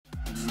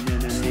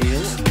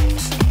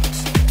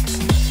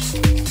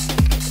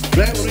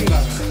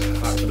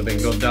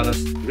good,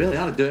 Dennis. You really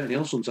had a dirty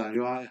nail sometimes,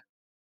 you are.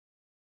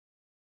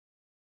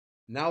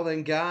 Now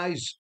then,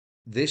 guys,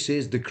 this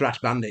is the Crash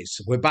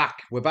Bandits. We're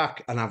back,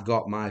 and I've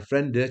got my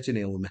friend Dirty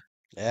Neil with me.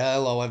 Yeah,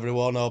 hello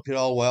everyone, hope you're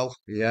all well.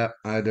 Yeah,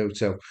 I do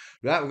too.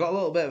 Right, we've got a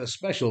little bit of a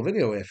special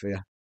video here for you.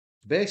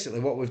 Basically,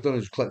 what we've done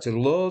is collected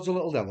loads of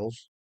Little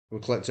Devils.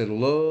 We've collected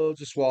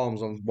loads of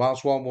Swarms on Wild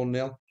Swarm 1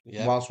 Neil,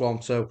 Wild Swarm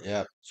 2.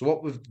 Yeah. So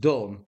what we've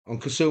done, on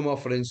Kasumo,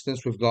 for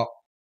instance, we've got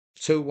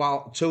two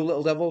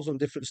Little Devils on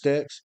different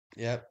stakes.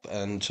 Yep,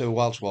 and 2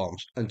 Wild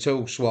Swarms. And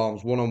 2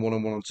 Swarms, 1 on 1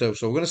 and 1 on 2.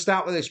 So we're going to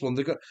start with this one.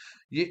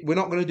 We're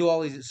not going to do all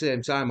these at the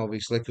same time,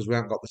 obviously, because we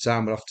haven't got the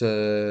time. We're off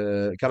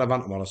to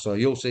Caravan tomorrow, so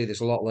you'll see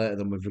this a lot later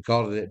than we've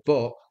recorded it.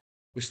 But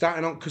we're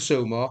starting on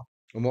Kasumo,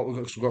 and what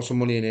we've got some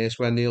money in here, so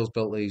where Neil's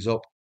built these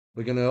up.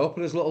 We're going to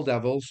open as Little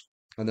Devils,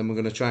 and then we're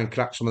going to try and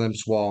crack some of them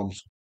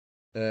Swarms.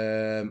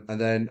 And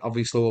then,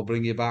 obviously, we'll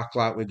bring you back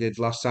like we did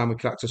last time we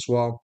cracked a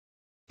Swarm.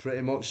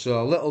 Pretty much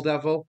so. Little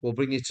Devil, we'll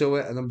bring you to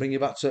it and then bring you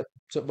back to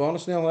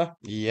bonus Neil there.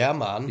 Yeah,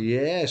 man.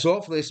 Yeah, so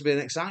hopefully this will be an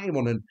exciting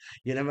one, and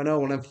you never know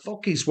when them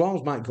fucking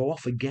Swarms might go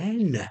off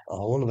again.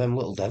 Oh, one of them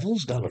Little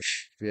Devils,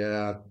 Dennis.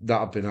 Yeah,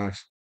 that'd be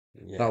nice.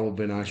 Yeah. That would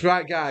be nice.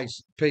 Right,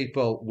 guys,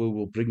 people, we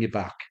will bring you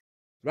back.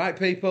 Right,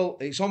 people,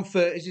 it's on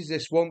 30s, is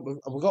this one?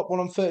 Have we got one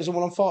on 30s and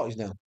one on 40s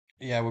now?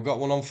 Yeah, we've got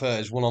one on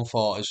 30s, one on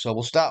 40s, so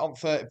we'll start on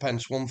 30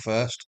 pence one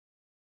first.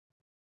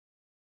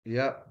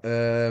 Yeah,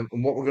 and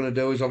what we're going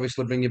to do is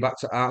obviously bring you back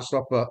to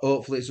Heartstopper.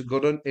 Hopefully it's a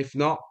good one. If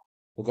not,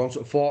 we'll go on to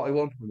a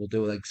 41 and we'll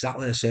do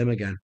exactly the same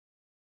again.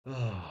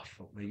 Oh,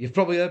 fuck me. You've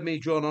probably heard me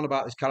drone on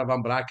about this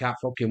caravan, but I can't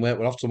fucking wait.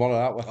 We're off tomorrow,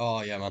 aren't we?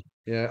 Oh, yeah, man.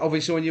 Yeah,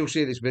 obviously when you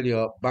see this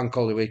video, Bank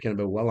Holiday weekend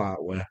will be well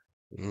out where.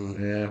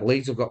 Yeah,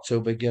 Leeds have got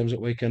 2 big games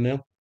at weekend now.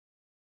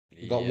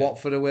 We've got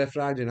Watford away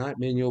Friday night.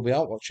 Me and you'll be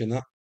out watching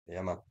that.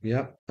 Yeah, man.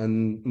 Yeah,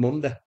 and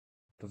Monday,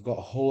 they've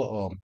got Hull at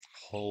home.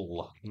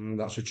 Hull.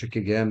 That's a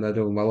tricky game. They're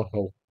doing well at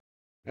Hull.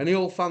 Any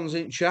old fans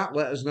in chat,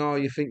 let us know how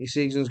you think your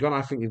season's gone.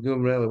 I think you've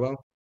done really well.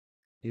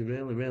 You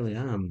really, really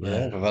are.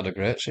 Yeah, we've had a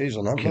great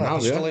season, haven't we? They're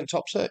still in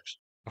top 6.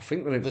 I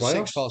think they're in the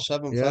playoffs. 6 or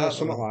 7. Yeah,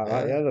 something like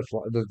that. Yeah,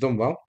 they've done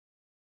well.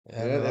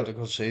 Yeah, they've had a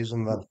good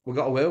season then. We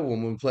got away with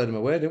one when we played them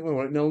away, didn't we? We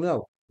went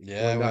 0-0.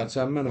 Yeah, went down to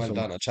 10 men. Went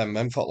down to 10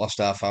 men for the last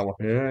half hour.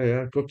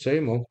 Yeah, good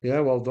team, well. Yeah,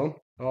 well done.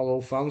 All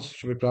old fans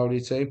should be proud of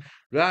your team.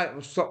 Right,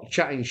 we'll stop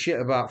chatting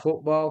shit about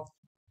football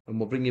and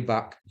we'll bring you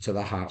back to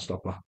the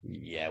Heartstopper.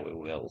 Yeah, we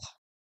will.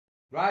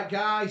 Right,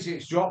 guys,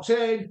 it's dropped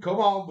in. Come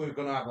on, we're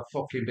going to have a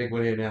fucking big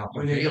one here now.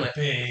 We need a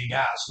big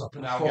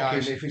Heartstopper now,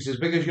 guys. If it's as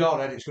big as your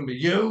head, it's going to be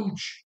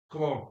huge.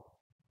 Come on.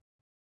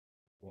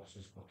 What's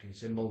this fucking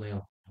symbol,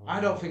 Neil?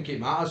 I don't think it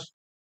matters.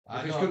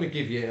 If it's going to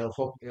give you,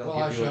 it'll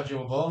I showed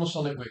you a bonus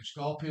on it with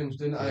Scorpions,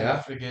 didn't I? Yeah.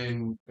 After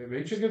game. It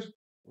re-triggered.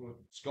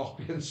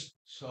 Scorpions.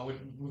 So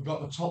we've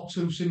got the top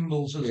 2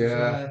 symbols. As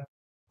Are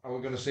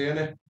we going to see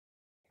any?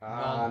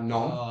 None.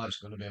 Oh, it's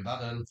going to be a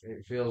bad end.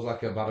 It feels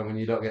like a bad one when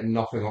you don't get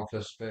nothing off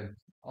the spin.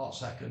 Hot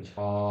second.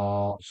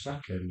 Oh,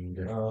 second.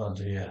 Oh,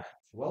 dear.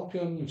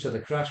 Welcome to the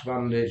Crash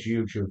Bandits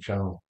YouTube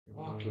channel.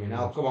 Fucking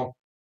hell, come on.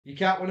 You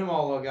can't win them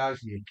all, though,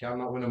 guys. You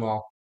cannot win them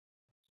all.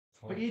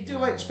 But you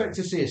do expect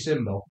to see a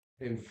symbol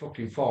in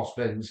fucking 4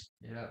 spins.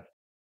 Yeah.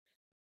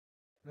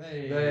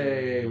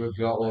 Hey, we've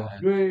got one.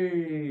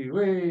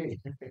 Wee.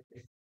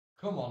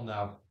 Come on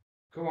now.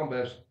 Come on,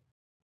 babes.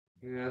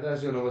 Yeah,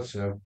 there's another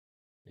 2.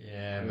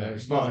 Yeah, but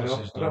it's not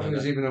enough. I don't think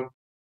there's even a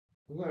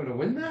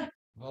win there.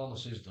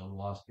 Bonus is done,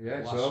 lad. Yeah,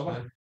 it's over.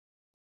 Spin.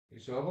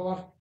 It's over,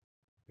 lad.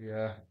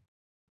 Yeah.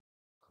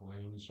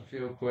 Queens. A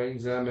few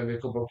queens there, maybe a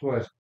couple of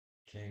players.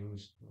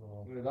 Kings.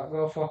 What did that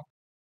go for?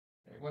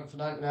 It went for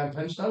 99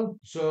 pence though.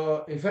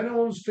 So, if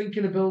anyone's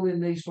thinking of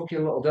building these fucking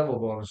Little Devil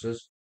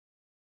bonuses,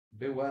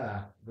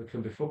 beware. They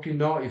can be fucking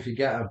naughty if you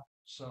get them.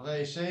 So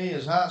they say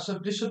his hearts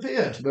have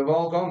disappeared. They've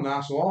all gone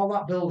now. So all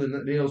that building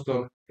that Neil's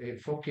done,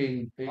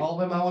 all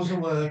them hours of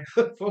work.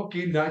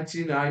 Fucking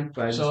 99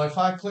 pence. So if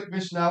I click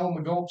this now and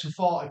we go up to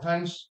 40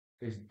 pence,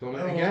 he's done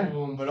it again.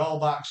 We're all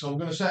back. So I'm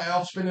going to set it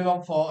off spinning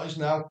on 40s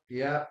now.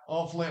 Yeah.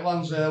 Hopefully it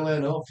lands early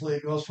and hopefully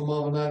it goes for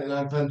more than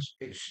 99 pence.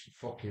 It's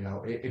fucking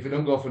hell. If it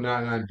don't go for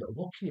 99,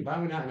 what can you buy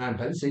with 99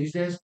 pence these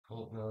days?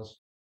 God knows.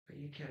 But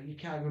you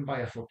can't even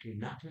buy a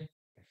fucking nappy.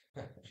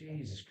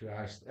 Jesus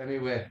Christ.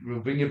 Anyway, we'll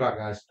bring you back,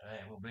 guys.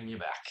 Right, we'll bring you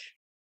back.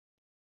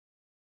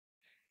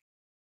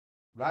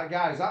 Right,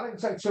 guys, that didn't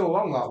take too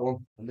long, that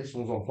one. And this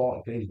one's on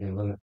 40p,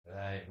 isn't it?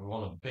 Right, we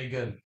want a big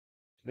one.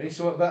 Need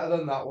something better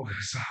than that one.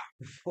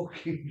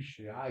 Fucking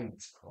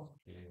shite.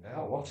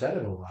 What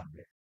terrible that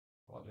bit.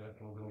 What do you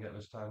reckon we're going to get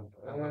this time?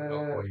 We've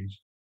got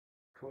queens.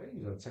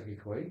 Queens, I'll take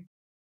a queen.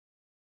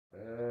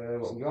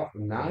 What we got?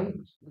 9?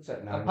 Let's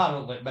take 9.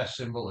 Apparently, best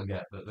symbol to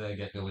get, but they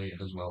get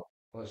deleted as well.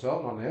 Let's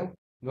hope not, Neil.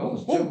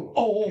 No,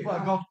 oh my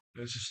God.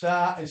 It's a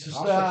start. It's a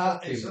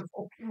start. It's a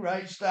fucking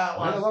right start,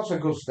 lad. Yeah, that's a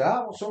good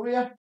start. What's up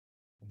here?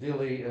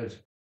 Deleted.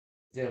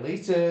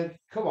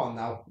 Come on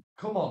now.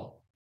 Come on.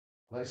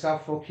 Let's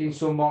have fucking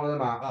some more of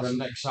them out. That's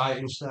an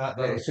exciting start,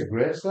 though. Yeah, it's a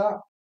great start.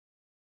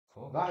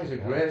 That is a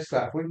great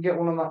start. If we can get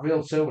one on that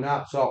real 2 and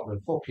out top, then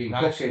fucking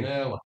nice and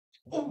early.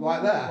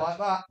 Like there? Like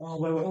that.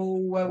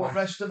 Where what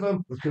rest of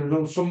them? We could have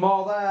done some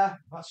more there.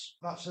 That's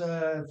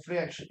 3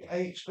 extra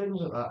 8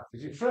 spins at that.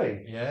 Is it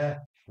free? Yeah.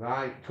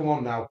 Right, come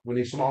on now. We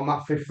need some on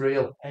that 5th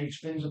reel. 8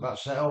 spins at that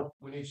setup.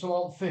 We need some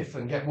on 5th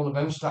and get one of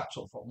them stacked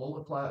up for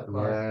multiplier.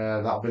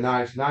 Yeah, that'll be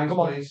nice. 9, Come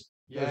on. please.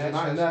 Yeah, There's a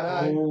 9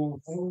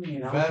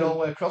 there. Fair all the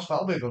way across.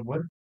 That'll be a good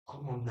one.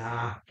 Come on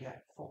now.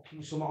 Get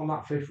fucking some on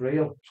that 5th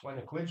reel.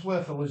 20 quid's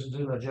worth of lizards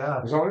in a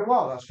jar. Is that what it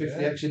was? That's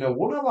 50x in a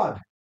wooner, lad.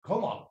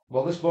 Come on.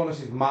 Well, this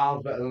bonus is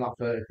miles better than that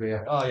 30 for you.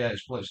 Oh, yeah, it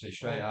splits it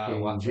straight out.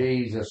 Fucking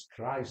Jesus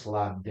Christ,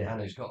 lad.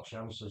 And it's got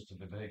chances to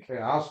be big. It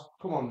has.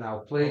 Come on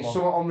now, please. Come on.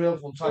 Something on reel.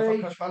 One time for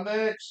Crash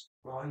Bandits.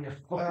 Oh, you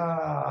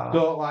fucking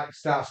don't like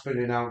start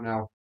spinning out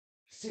now.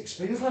 6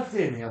 spins left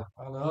here, Neil.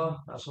 I know.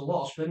 That's a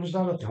lot of spins,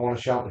 down it? I want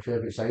to shout the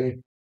favourite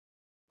saying.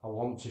 I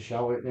want to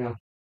shout it, Neil.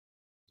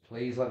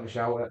 Please let me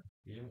shout it.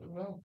 Yeah,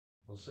 well,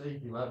 we'll see.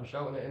 You might be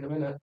shouting it in a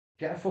minute.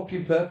 Get a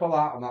fucking purple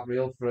out on that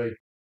reel 3.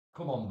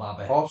 Come on,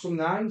 Babby. Or some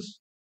 9s.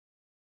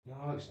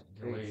 No,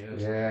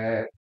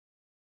 Yeah.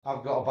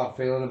 I've got a bad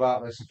feeling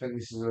about this. I think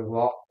this is a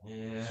lot. Yeah.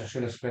 It's just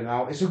going to spin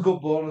out. It's a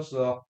good bonus,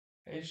 though.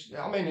 It's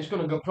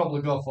going to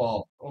probably go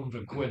for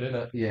 100 quid, isn't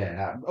it?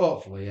 Yeah,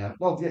 hopefully, yeah.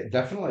 Well, yeah,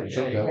 definitely.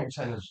 Yeah, you're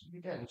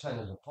getting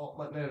tenors a pot,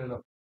 like near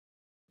enough.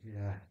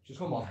 Yeah. Just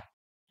come on.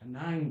 A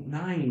 9.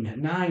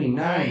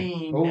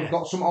 Oh, we've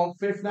got some on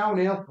 5th now,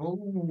 Neil.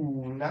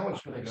 Oh, now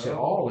it's going to It's go.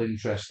 all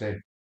interesting.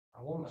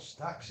 I want the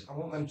stacks. I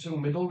want them 2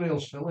 middle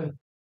reels filling.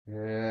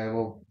 Yeah,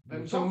 well,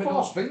 Them we've 2 got middle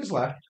 4 spins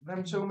left.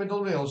 Them 2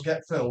 middle reels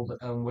get filled,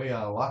 and we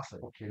are laughing.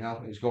 Fucking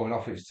hell, it's going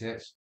off its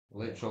tits.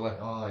 Literally.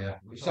 Oh, yeah.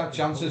 It's had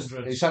chances.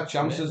 It's had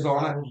chances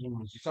on it.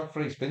 It's had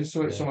 3 spins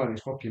to it. Someone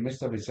it's fucking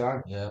missed every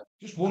time. Yeah.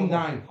 Just 1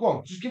 9. Go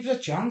on, just give us a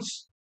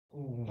chance.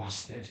 Oh,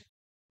 Bastard.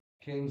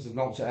 Kings have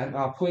not to end.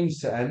 Queens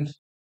to end.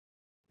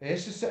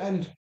 Aces to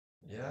end.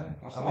 Yeah.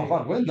 That's not a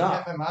bad win,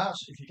 that.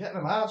 If you get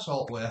them hearts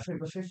all the way, I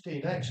think the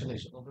 15x and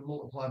it'll be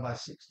multiplied by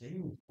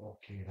 16.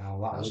 Fucking hell,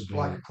 that That's would be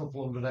like a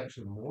couple hundred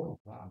extra more.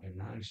 that'd be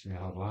nice, mate.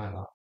 I'd like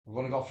that. We've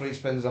only got 3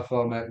 spins, I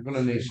thought, mate. We're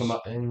going to need some.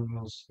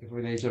 If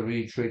we need to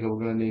re-trigger,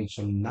 we're going to need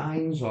some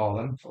 9s or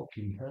them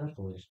fucking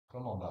purples.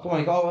 Come on, man. Come on,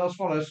 you got what else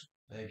for us?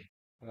 Big.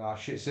 Ah,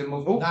 shit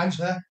symbols. Oh, 9's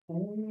there.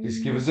 it's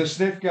give us a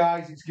sniff,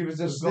 guys. It's give us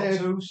a sniff.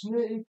 Got 2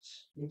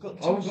 sniffs. We've got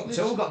 2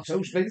 We've got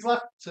 2 spins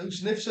left. 2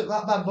 sniffs at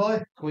that bad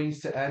boy. Queens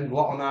to end,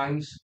 lot of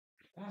 9s.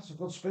 That's a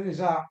good spin, is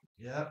that?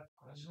 Yeah.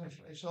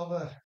 It's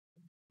over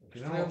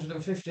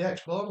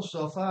 350x bonus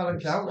so far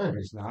and counting.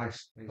 It's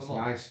nice. It's Come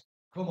on. nice.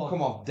 Come on.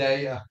 Come on,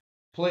 data.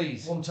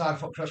 Please. 1 time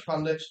for Crash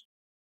Bandits.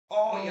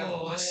 Oh,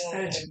 you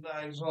bastard.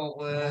 9's all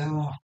there.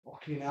 Oh,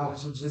 fucking hell.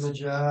 Lizards in a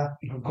jar.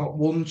 We've got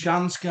 1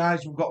 chance,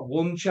 guys. We've got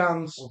 1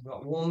 chance. We've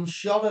got 1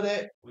 shot at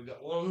it. We've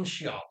got 1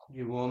 shot.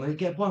 You only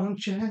get 1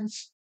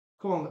 chance.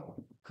 Come on.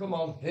 Come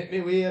on, hit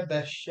me with your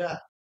best shot.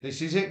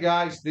 This is it,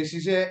 guys. This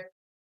is it.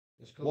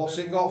 What's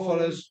it got for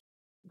us?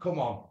 Come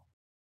on.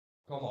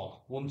 Come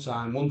on. 1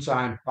 time. 1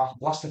 time.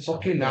 Blast the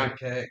fucking 9.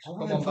 Cakes. Come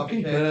Come on, on,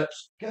 fucking Babby burps.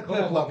 Cakes. Get a Come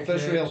on, purple up Babby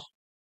first Cakes. reel.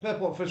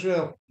 Purple up first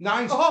reel.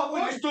 9s. Oh,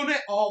 We've just done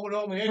it. Oh, we're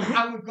only in.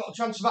 And we've got a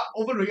chance of that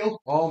other reel.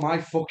 Oh, my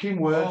fucking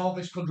word. Oh,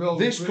 this could go.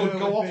 This could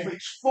go off big.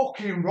 its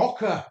fucking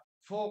rocker.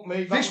 Fuck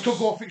me. This could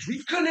go off its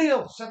reefka,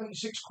 Neil.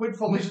 76 quid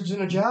for lizards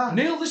in a jar.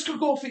 Neil, this could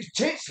go off its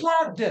tits,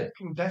 lad.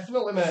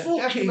 Definitely, mate. Fucking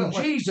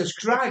Definitely. Jesus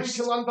We Christ.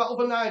 can land that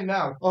other 9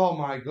 now. Oh,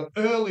 my God.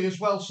 Early as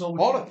well, so we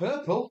Or can... a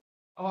purple.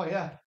 Oh,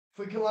 yeah.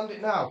 If we can land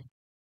it now.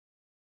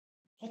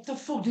 What the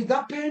fuck did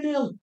that pay,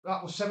 Neil?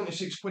 That was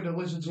 76 quid of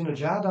lizards in a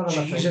jar, Darren,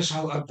 I think. Jesus,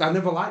 I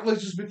never liked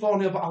lizards before,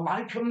 Neil, but I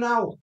like them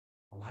now.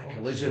 I like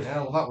a lizard.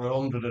 Hell, that were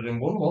 101,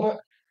 wasn't it?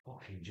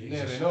 Fucking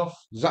Jesus. Near enough.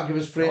 Does that give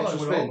us 3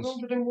 extra it were spins?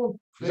 101.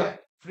 Is that-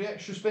 3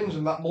 extra spins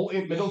and that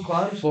middle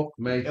climb. Fuck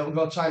me. It'll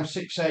go times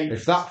 6, 8.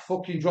 If that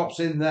fucking drops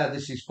in there,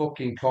 this is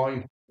fucking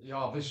coin.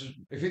 Yeah, this is...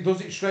 If it does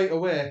it straight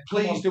away,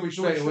 please do it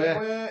straight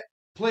away.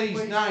 Please,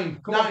 Please. 9,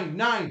 Come 9,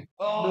 9.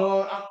 Oh,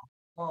 No,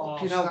 oh,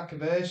 fucking hell. stack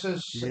of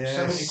aces. Yes.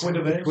 70 quid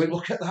of aces. Quid.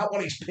 Look at that,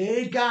 what it's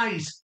paid,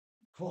 guys.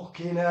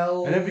 Fucking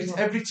hell. And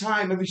every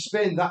time, every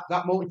spin, that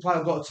multiplier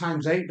will go to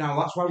times 8 now.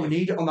 That's why we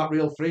need it on that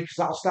reel 3, because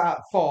that'll start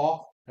at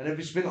 4, and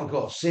every spin will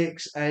go to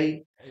 6,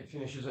 8. It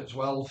finishes at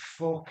 12.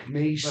 Fuck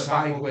me But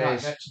that one sideways.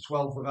 can't get to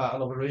 12 without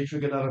another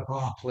retrigger, Darren.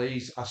 Oh,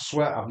 please. I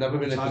swear, I've never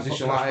been in a Time for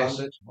position Crash like this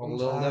Bandits. on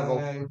Lil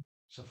Devil.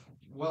 It's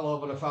well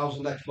over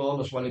 1,000x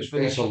bonus when it's It's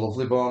finished. a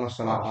lovely bonus.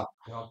 And Oh,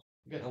 God.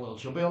 Getting a little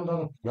chubby on,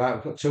 Darren. right,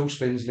 we've got 2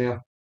 spins now.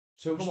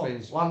 2 Come on,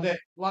 spins. land it,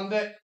 land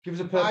it. Give us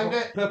a Find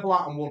it. purple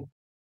out and 1.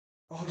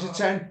 Oh, it's a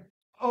 10.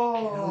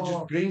 Oh,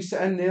 Just greens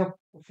to end, Neil.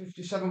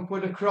 57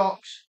 quid of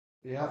crocs.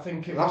 Yeah, I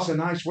think it that's was. a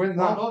nice win,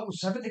 No, that. no, it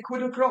was 70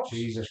 quid of crocs.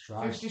 Jesus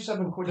Christ.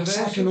 57 quid of That's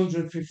like aces.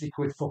 150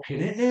 quid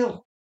fucking it,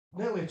 Neil.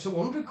 Nearly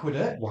 200 quid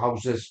it.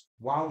 Wowzers.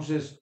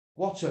 Wowzers.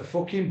 What a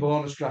fucking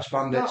bonus, Crash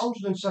That Bandits.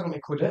 170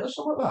 quid it or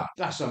something like that.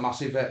 That's a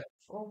massive hit.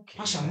 Fucking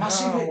That's a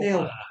massive hit,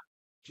 hell. Neil.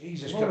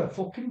 Jesus What a Christ.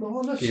 fucking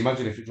bonus. Can you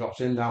imagine if it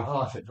drops in now?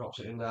 Oh, if it drops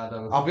it in there,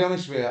 then. I'll be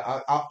honest with you,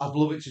 I'd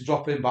love it to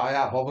drop in, but I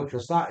can't bother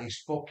because that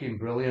is fucking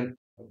brilliant.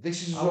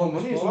 This is his own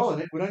money as well,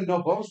 isn't it? We don't need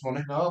no bonus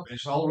money. No,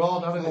 it's all raw,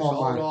 isn't it? It's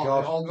all my raw.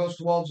 God. It all goes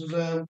towards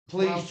us.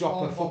 Please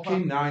drop a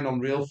fucking 9 on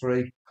Real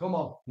Free. Come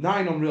on.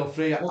 9 on Real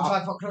Free. One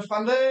time for Crash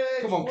Bandits.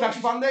 Come on,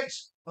 Crash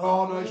Bandits.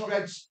 Oh, no, it's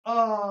Reds.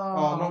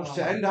 Oh, no, it's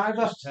 10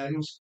 either. It's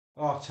tens.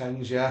 Oh,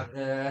 10s, yeah.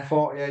 Yeah.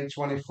 48,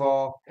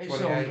 24, It's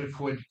 28. 100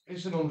 quid.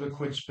 It's an 100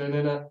 quid spin,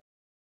 innit?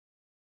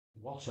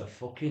 What a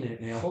fucking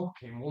hit, Neil.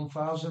 Fucking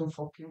 1,000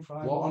 fucking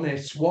 500. What an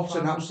hit. What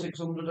an absolute.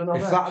 600 and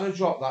If that had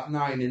dropped that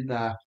 9 in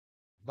there,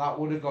 that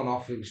would have gone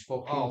off. It was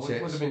fucking we would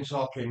tits. have been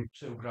talking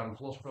 2 grand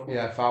plus, probably.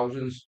 Yeah,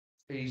 thousands.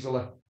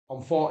 Easily.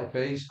 On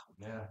 40p's.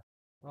 Yeah.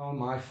 Oh,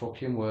 my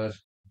fucking word.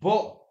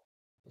 But,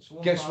 It's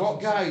guess what,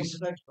 guys?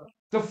 1,600 extra.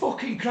 The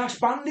fucking Crash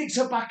Bandits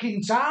are back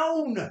in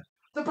town.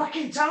 They're back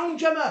in town,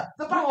 Gemma.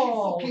 They're back in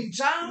fucking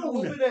town.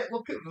 Look at it.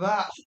 Look at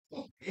that.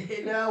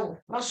 You know.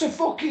 That's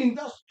 15.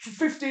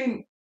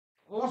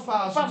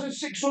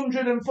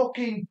 1,600 and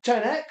fucking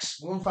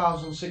 10x.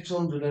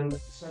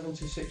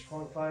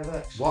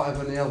 1,676.5x.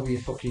 Whatever, Neil, with your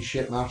fucking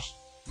shit maths.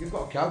 You've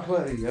got a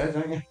calculator in there,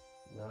 don't you?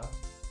 No.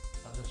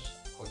 I just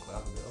quickly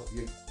added it up.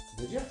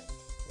 Did you?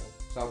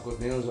 That's how good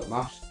Neil is at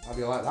maths. How do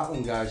you like that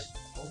one, guys?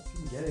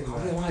 Fucking get him, How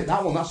do you man. like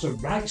that one? That's a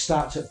right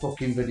start to the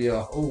fucking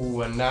video.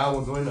 Oh, and now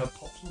we're going to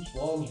pop some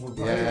swarms. We're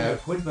going Yeah. to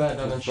quid there,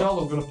 then. And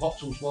surely we're going to pop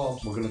some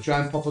swarms. We're going to try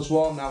and pop a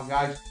swarm now,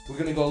 guys. We're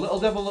going to go Little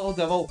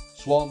Devil,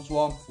 swarm,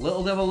 swarm.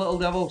 Little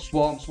Devil,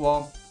 swarm,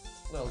 swarm.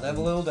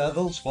 Little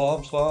devil,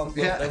 swarm, swarm.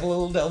 Yeah.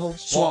 Little devil,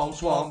 Swarm,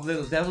 swarm.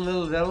 Little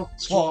Devil,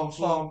 swarm,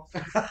 swarm.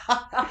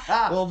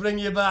 We'll bring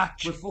you back.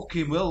 We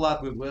fucking will,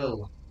 lad, we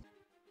will.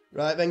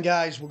 Right then,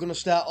 guys, we're going to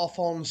start off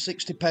on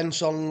 60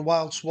 pence on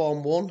Wild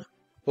Swarm 1.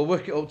 We'll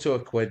work it up to a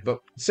quid, but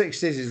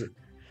 60s is...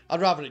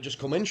 I'd rather it just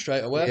come in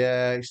straight away.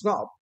 Yeah, it's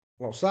not...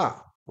 What's that?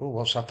 Oh,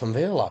 what's happened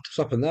there, lad? What's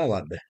happened there,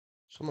 lad?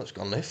 Something's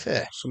gone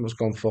iffy. Someone's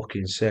gone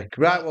fucking sick.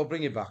 Right, we'll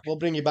bring you back. We'll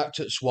bring you back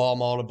to the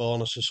Swarm or a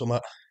bonus or something.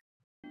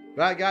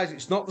 Right, guys,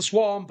 it's not the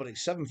swarm, but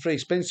it's 7 free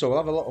spins, so we'll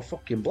have a little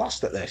fucking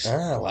blast at this.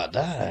 Ah, like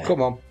that.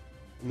 Come on.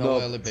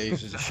 No early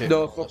bees is a shit.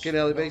 No fucking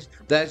early bees.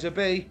 There's a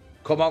bee.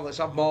 Come on, let's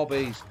have more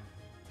bees.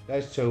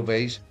 There's 2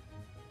 bees.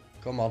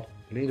 Come on.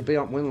 We need a bee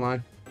on win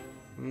line.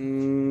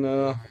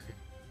 No.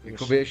 It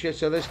could be a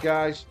shitter, this,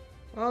 guys.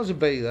 Oh, there's a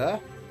bee there.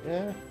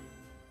 Yeah.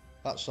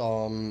 That's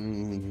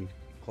on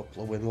a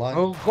couple of win lines.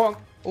 Oh, go on.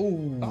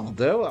 Oh, That'll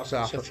do. That's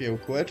that's half. a few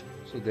quid.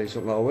 It's a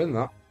decent little win,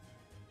 that.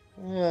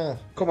 Yeah.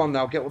 Come on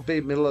now, get a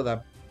bee middle of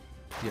them.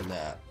 You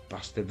know.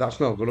 Bastard, that's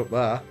no good up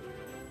there.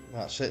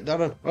 That's it,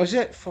 Darren. Oh, is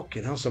it?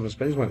 Fucking hell, 7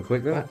 spins went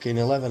quick, didn't it? Fucking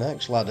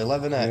 11x, lad.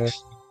 11x.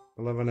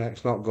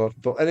 11x, not good.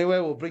 But anyway,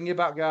 we'll bring you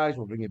back, guys.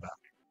 We'll bring you back.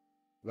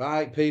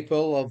 Right,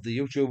 people of the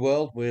YouTube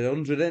world, we're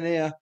 100 in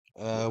here.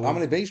 How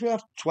many bees we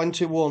have?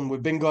 21.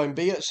 We've been going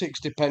B at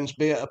 60 pence,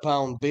 B at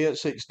 £1, B at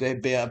 60,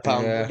 B at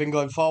 £1. Yeah. We've been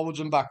going forwards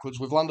and backwards.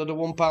 We've landed a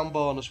 £1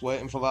 bonus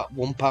waiting for that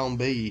 £1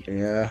 B.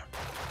 Yeah.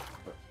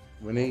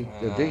 We need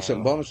a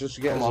decent bonus just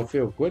to get us a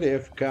few quid here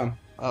if we can.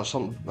 That's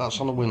on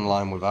a win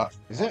line with that.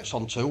 Is it? It's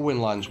on 2 win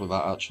lines with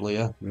that, actually,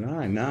 yeah.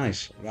 Right,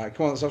 nice. Right,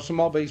 come on, let's have some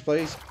more bees,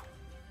 please.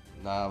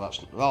 Nah,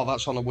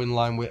 that's on a win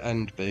line with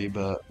end B,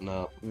 but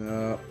no.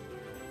 No.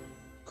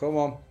 Come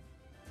on.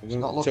 It's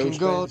not looking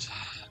good.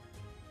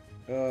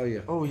 Oh, yeah.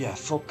 Oh, yeah,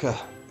 fucker.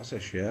 That's a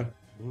shame.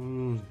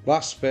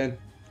 Last spin.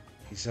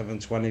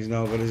 720's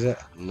no good, is it?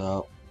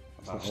 No.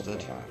 That's not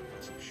Bastard. right.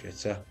 That's a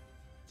shitter.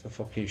 It's a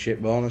fucking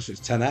shit bonus. It's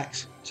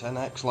 10x.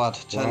 10x, lad.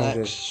 10x.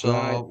 Wowzers. So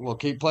Right. we'll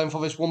keep playing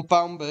for this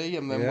 £1 B,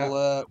 and then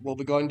Yeah. we'll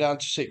be going down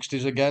to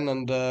 60s again.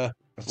 And I'll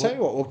tell you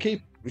what, we'll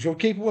keep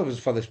with us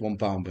for this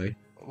 £1 B.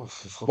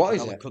 what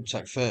is it? it? It could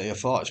take 30 or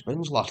 40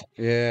 spins, lad.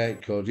 Yeah,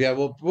 it could. Yeah,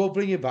 we'll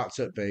bring you back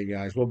to B,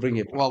 guys. We'll bring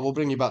you back. Well, we'll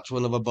bring you back to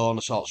another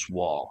bonus or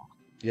swarm.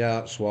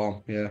 Yeah,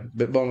 swarm. Yeah,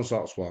 bit bonus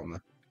sort of swarm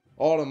there.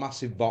 Or a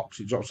massive box.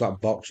 It drops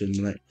that box in,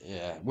 doesn't it?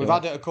 Yeah, we've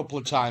had it a couple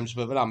of times,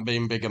 but there haven't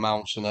been big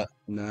amounts in it.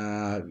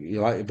 Nah, you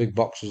like your big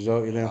boxes,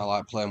 don't you? I Now?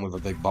 like playing with a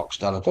big box,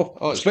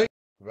 Darren.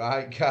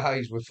 Right,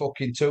 guys, we're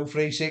fucking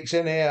 236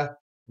 in here.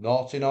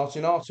 Naughty.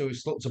 We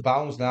stuck to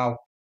pounds now.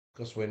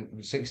 Because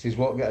 60s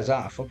won't get us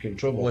out of fucking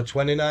trouble. We're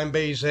 29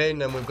 Bs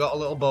in, and we've got a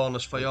little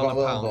bonus for you on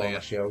a pound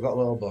here. Yeah, we've got a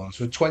little bonus.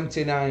 We're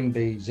 29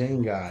 Bs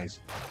in, guys.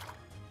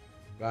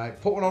 Right,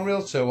 put one on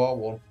reel 2 or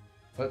 1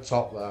 at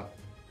top there.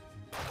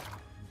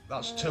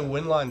 That's 2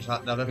 win lines,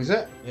 that, Darren. Is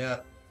it? Yeah.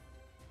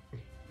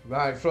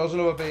 Right, throws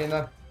another B in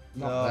there.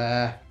 Not No.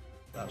 there.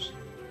 That's.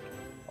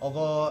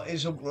 Although,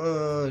 is it?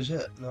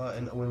 No, it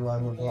ain't a win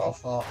line with what I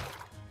thought.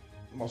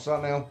 What's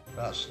that, Neil?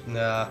 That's.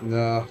 Nah.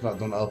 No, that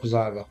doesn't help us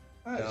either.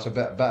 It's No.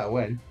 a better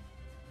win.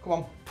 Come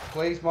on,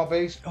 please, my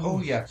bees.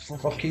 Oh, yeah,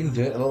 fucking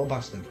dirty little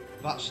bastard.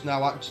 That's now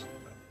That's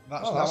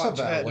that's a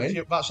better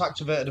win. That's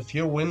activated a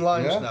few win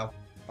lines Yeah. now.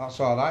 That's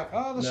all right.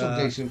 Oh, that's some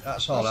decent.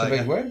 That's all That's right.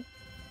 a big yeah. win.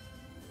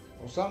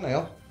 What's that,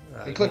 Neil?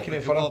 Right, You're clicking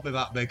it for It them. won't be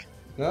that big.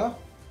 No?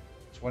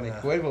 20 Yeah.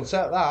 quid. We'll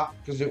take that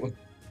because it was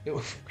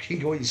fucking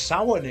going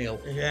sour, Neil.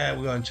 Yeah,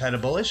 we're going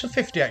terrible. It's a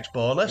 50x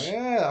bonus.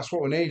 Yeah, that's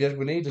what we needed.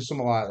 We needed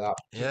something like that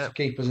Yeah. to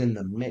keep us in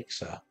the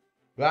mixer.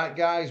 Right,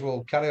 guys,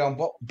 we'll carry on.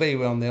 What B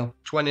we on, Neil?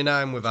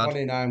 29 we've had.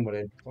 29 we're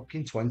in.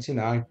 Fucking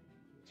 29.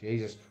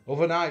 Jesus.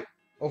 Overnight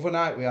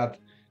we had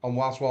on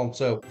Whilst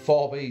 1-2,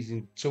 4 Bs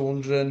in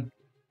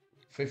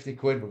 250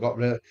 quid. We got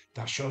rid of.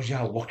 That shows you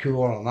how lucky we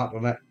were on that,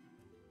 doesn't it?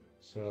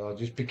 So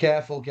just be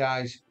careful,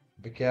 guys.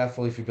 Be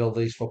careful if you build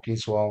these fucking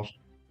swarms.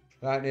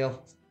 Right,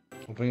 Neil.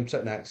 We'll bring him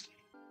to next.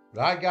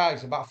 Right,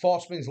 guys. About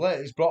 4 spins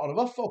later, he's brought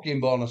another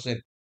fucking bonus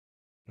in.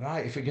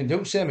 Right, if we can do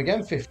the same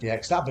again,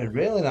 50x, that'd be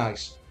really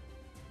nice.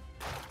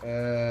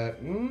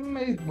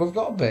 We've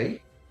got a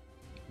B.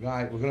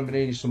 Right, we're going to be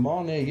needing some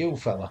more near you,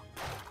 fella.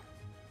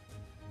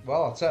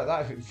 Well, I'll take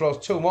that if it throws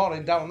 2 more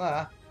in down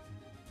there.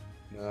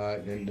 No,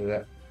 it didn't do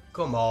it.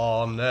 Come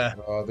on.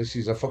 Oh, this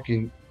is a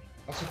fucking...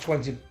 That's a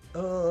 20...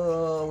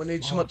 Oh, we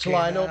need something to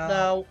line up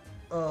now.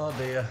 Oh,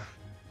 dear.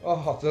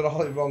 Oh, they're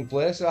all in the wrong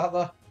place, aren't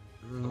they?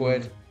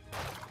 Quid.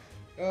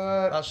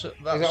 That's is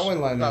that a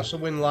win line? That's a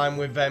win line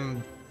with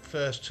them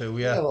first 2,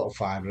 yeah. A little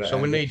fiver. So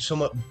we need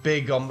something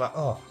big on that.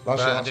 Oh, right,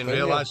 I didn't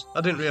realise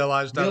that.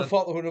 Neil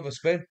thought there was another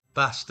spin.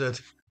 Bastard.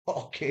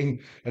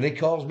 Fucking... And he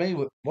calls me...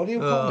 What do you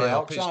call me?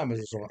 Alzheimer's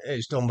or something?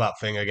 It's done that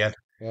thing again.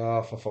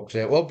 Oh, for fuck's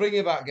sake. We'll bring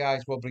it back,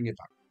 guys. We'll bring it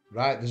back.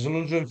 Right, there's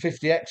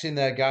 150x in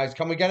there, guys.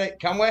 Can we get it?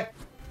 Can we?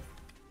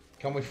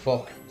 Can we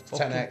fuck?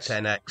 10x.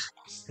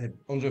 10x.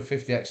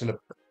 150x and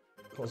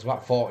puts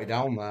about 40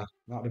 down there.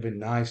 That'd have been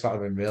nice.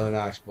 That'd have been really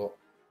nice, but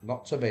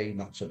not to be.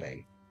 Not to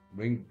be.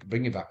 Bring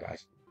it back,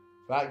 guys.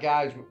 Right,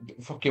 guys,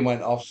 fucking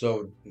went off,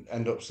 so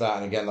end up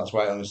starting again. That's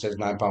why it only says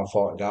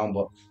 £9.40 down,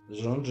 but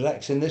there's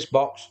 100x in this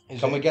box.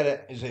 Can we get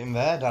it? Is it in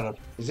there, Darren?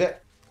 Is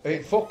it?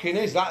 It fucking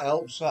is. That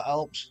helps. That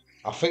helps.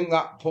 I think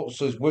that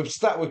puts us. We've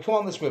come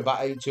on this with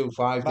about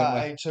 825. About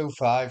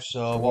 825.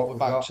 So what we're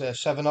back to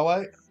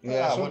 708.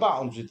 Yeah, so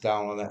about 100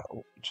 down on it.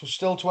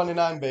 Still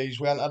 29 Bs.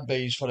 We haven't had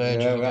Bs for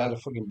ages. Yeah, we had a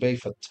fucking B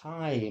for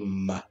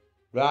time.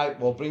 Right,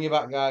 we'll bring you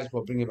back, guys.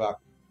 We'll bring you back.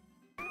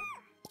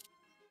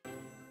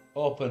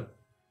 Open.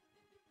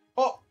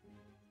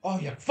 Oh,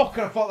 you fucker!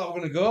 I thought that were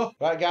going to go.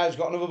 Right, guys,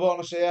 got another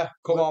bonus here.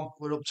 Come on.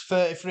 We're up to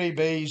 33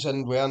 Bs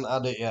and we haven't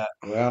had it yet.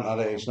 We haven't had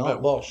it. It's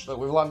not lost. But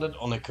we've landed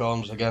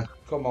honeycombs again.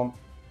 Come on.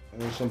 I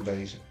need some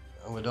Bs.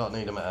 And we don't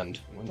need them at end.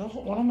 We don't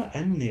want them at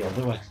end, Neil,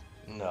 do we?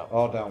 No.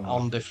 Or down.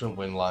 On different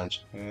win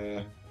lines.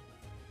 Yeah.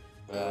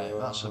 Right,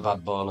 that's a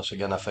bad bonus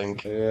again, I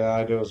think. Yeah,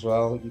 I do as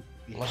well.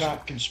 You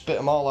can spit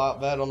them all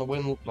out there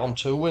on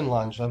 2 win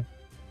lines then.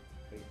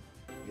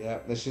 Yeah,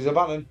 this is a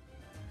bad one.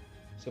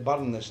 It's a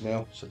bad one, this,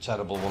 Neil. It's a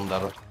terrible one,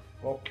 Darren.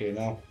 Okay,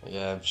 now.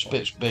 Yeah,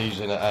 spits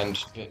Bs in at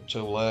end. Bit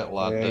too late,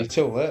 lad. Yeah, you're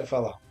too late,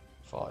 fella.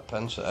 40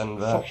 pence at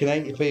end there. Fucking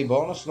 80p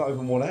bonus, not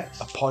even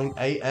 1x. A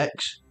 0.8x.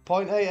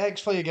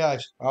 0.8x for you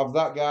guys. Have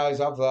that, guys,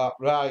 have that.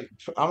 Right,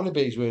 how many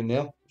Bs we in,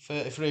 Neil?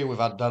 33 we've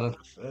had, Darren.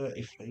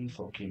 33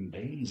 fucking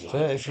Bs.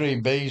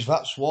 33 Bs.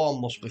 That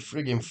swarm must be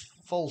frigging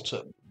full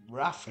to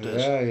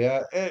rafters.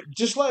 Yeah.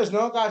 Just let us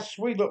know, guys.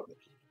 Look,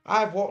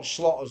 I've watched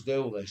slotters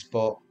do this,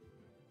 but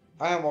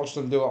I haven't watched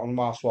them do it on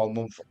Whilst 1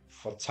 month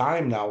for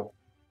time now.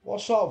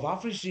 What sort of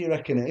average do you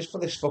reckon it is for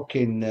this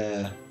fucking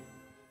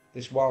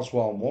this Whilst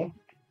 1-1?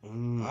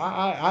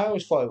 I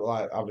always thought it was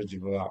like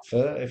averaging about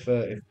 30,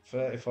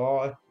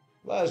 40.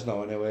 Let us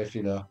know anyway if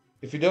you know.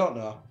 If you don't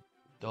know,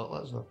 don't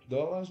let us know.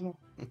 Don't let us know.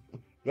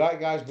 Right,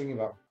 guys, bring it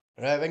back.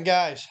 Right then,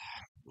 guys,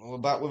 we're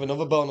back with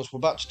another bonus. We're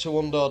back to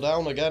 200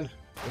 down again.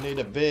 We need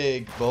a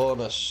big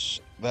bonus.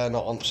 They're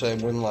not on the same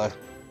win line.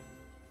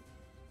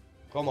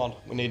 Come on,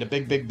 we need a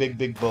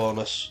big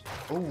bonus.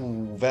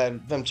 Ooh,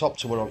 them top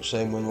 2 are on the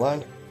same win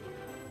line.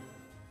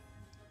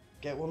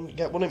 Get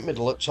one in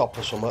middle at top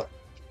or something.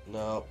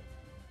 No,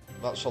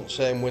 that's on the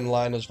same win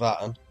line as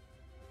that. And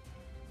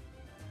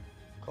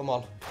come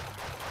on.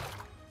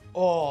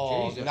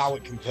 Oh, Jesus. Now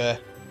it can pay.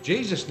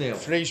 Jesus, Neil.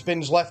 3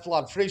 spins left,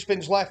 lad. 3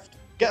 spins left.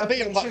 Get a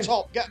bit on that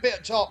top. Get a bit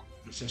at top.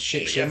 It's a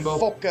shit symbol.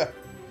 Fucker.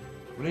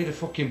 We need a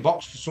fucking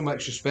box for some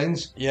extra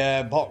spins.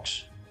 Yeah,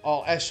 box.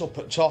 Or S up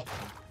at top.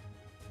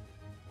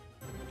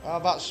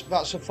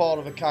 That's a 4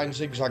 of a kind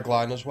zigzag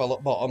line as well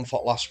at bottom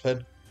for last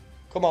spin.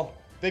 Come on,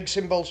 big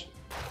symbols.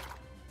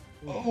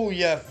 Oh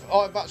yeah,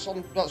 that's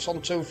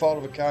on 2 4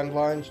 of a kind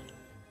lines.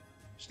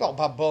 It's not a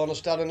bad bonus,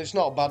 Darren. It's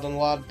not a bad one,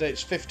 lad.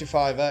 It's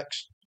 55x.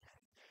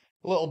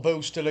 A little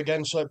booster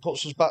again, so it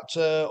puts us back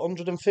to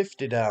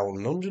 150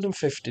 down.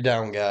 150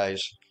 down, guys.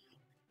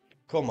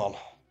 Come on.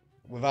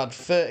 We've had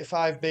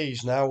 35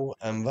 Bs now,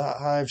 and that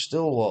hive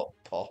still what?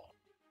 Pop.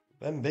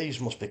 Them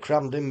Bs must be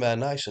crammed in there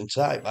nice and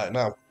tight right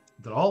now.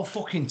 They're all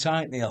fucking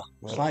tight, Neil.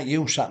 It's like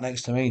you sat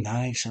next to me,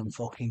 nice and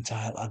fucking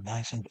tight, lad,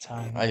 nice and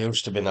tight. I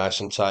used to be nice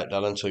and tight,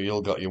 Dan, until you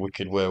got your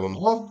wicked way with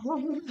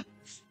me.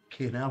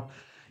 Fucking hell.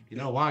 You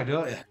know why,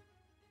 don't you?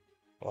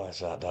 Why is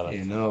that, Dan?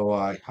 You know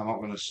why. I'm not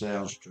going to say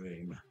on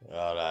stream.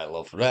 All right,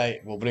 love. Right,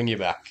 we'll bring you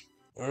back.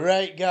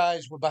 Right,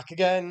 guys, we're back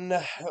again.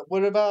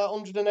 We're about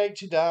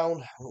 180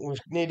 down. We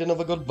need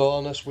another good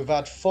bonus. We've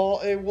had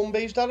 41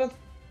 Bs, Darren?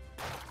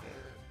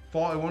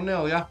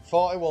 41-0, yeah?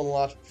 41,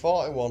 lad.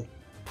 41.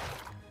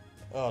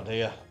 Oh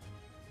dear.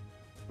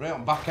 Right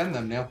on back end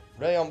then, Neil.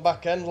 Right on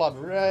back end, lad.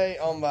 Right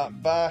on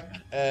that back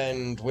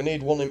end. We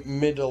need one in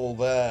middle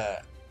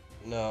there.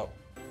 No.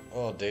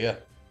 Oh dear.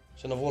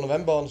 It's another one of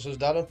them bonuses,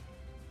 Darren.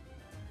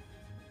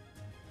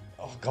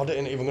 Oh God, it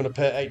ain't even going to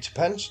pay 80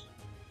 pence.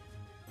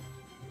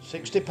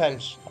 60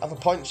 pence. Have a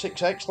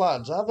 0.6x,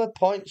 lads. Have a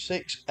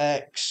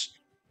 0.6x.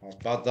 That's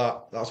bad,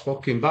 that. That's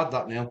fucking bad,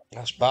 that, Neil.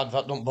 That's bad.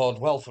 That don't bode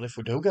well for if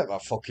we do get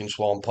that fucking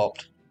swarm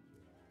popped.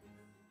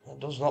 That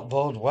does not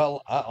bode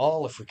well at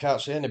all if we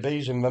can't see any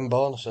bees in them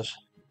bonuses.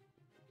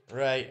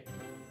 Right.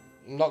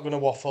 I'm not going to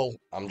waffle.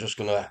 I'm just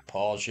going to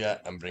pause you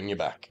and bring you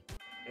back.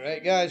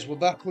 Right, guys, we're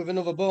back with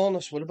another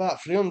bonus. We're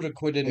about 300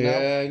 quid in now.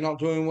 Yeah, not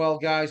doing well,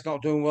 guys.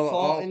 Not doing well at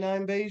all.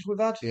 49 bees we've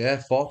had.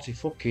 Yeah, 40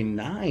 fucking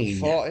 9.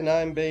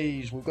 49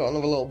 bees. We've got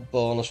another little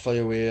bonus for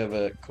you here,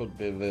 but it could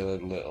be very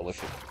little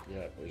if it...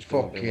 Yeah, it's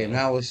gonna be Fucking little.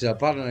 hell, this is a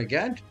bad one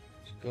again.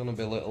 It's going to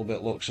be a little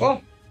bit luxury.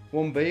 Oh,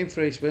 1 bee in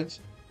 3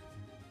 spins.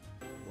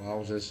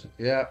 Wowzers.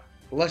 Yeah,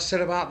 less said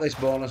about this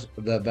bonus,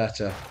 the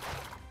better.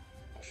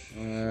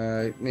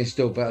 It needs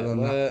to do better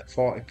than that.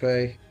 40p.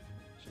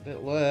 It's a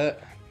bit late.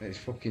 It's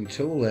fucking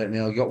too late,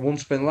 Neil. You've got 1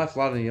 spin left,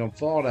 lad, and you're on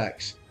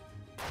 4x.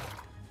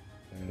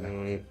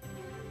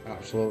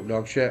 Absolute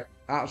dog shit.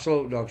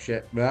 Absolute dog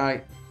shit.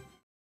 Right.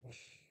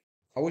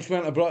 I wish we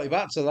hadn't have brought you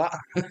back to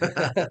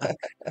that.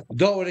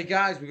 Don't worry,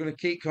 guys. We're going to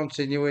keep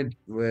continuing.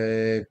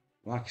 With,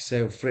 like I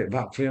say, we're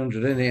about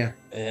 300 in here.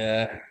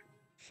 Yeah.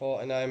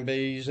 49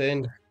 bees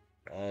in.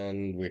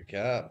 And we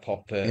can't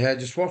pop it. Yeah,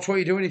 just watch what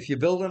you're doing if you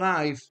build an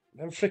hive.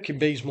 Them freaking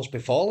bees must be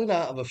falling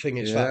out of a thing.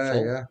 It's that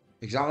full. Yeah.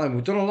 Exactly.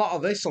 We've done a lot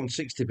of this on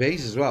 60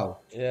 bees as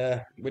well.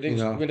 Yeah, we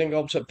didn't go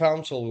up to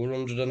pound till we were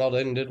 100 and odd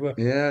in, did we?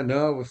 Yeah,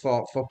 no, we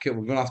thought, fuck it,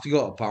 we're going to have to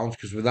go to pounds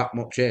because we're that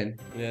much in.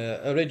 Yeah,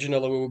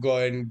 originally we were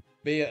going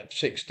be at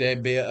 60,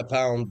 be at a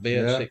pound, be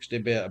at 60,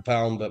 be at a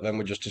pound, but then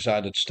we just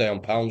decided to stay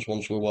on pounds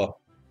once we were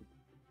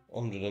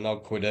 100 and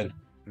odd quid in.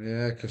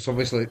 Yeah, because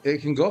obviously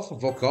it can go for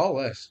fuck all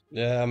this.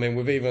 Yeah, I mean,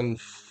 we've even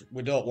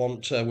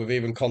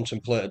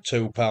contemplated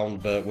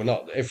 £2, but we're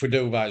not, if we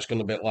do that, it's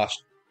going to be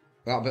last.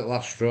 That bit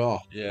last straw.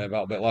 Yeah,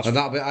 about a bit last. And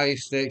that bit higher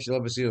stakes you'll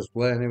ever see us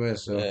play anyway,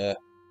 so. Yeah.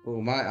 But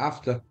we might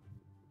have to.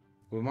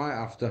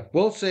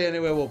 We'll see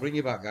anyway, we'll bring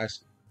you back,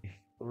 guys.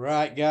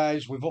 Right,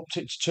 guys, we've upped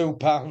it to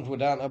 £2. We're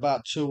down to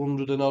about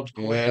 200 and odd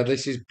quid. Yeah,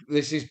 this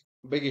is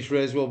biggest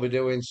raise we'll be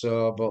doing,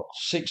 so, but.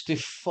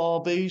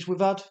 64 bees we've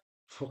had.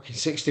 Fucking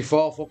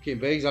 64 fucking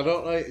bees, I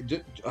don't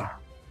know.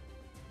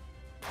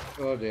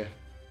 Oh dear.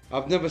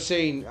 I've never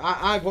seen,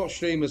 I've watched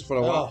streamers for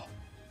a while.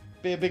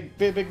 Be a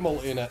big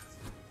multi in it.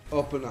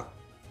 Open that.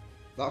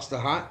 That's the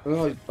height.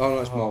 Oh no,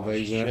 it's more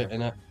bees, shit,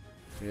 in it.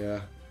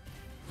 Yeah.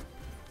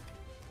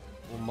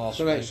 One more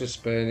It's an extra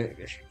spin.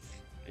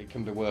 It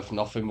can be worth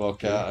nothing more,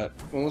 can't it?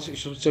 Unless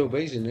it's just 2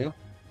 bees in there.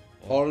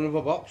 Or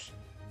another box.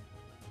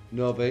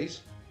 No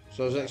bees.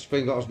 So has next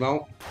spin got us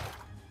now.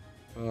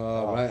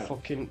 Oh, right.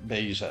 Fucking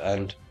bees at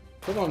end.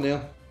 Come on,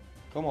 Neil.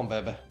 Come on,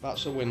 baby.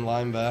 That's a win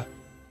line there.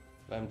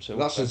 Them two.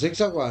 That's a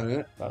zigzag line,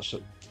 isn't it? That's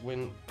a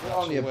win.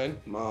 That's a win.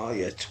 Oh,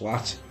 you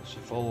twat. That's a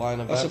full line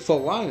of That's a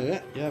full line, isn't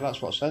it? Yeah,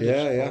 that's what I said.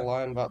 Yeah, it's a full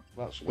line.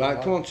 That's right,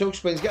 line. come on, 2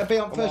 spins. Get a bee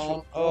on first.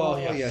 On. Oh,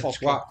 yeah,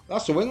 twat.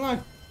 That's a win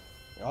line.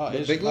 Oh,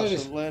 it is. Big That's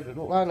ladies. a lady.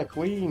 Look, line of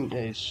queen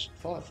is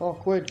 44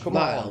 quid. Come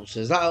That on. helps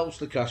us. That helps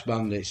the Crash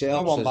Bandits. It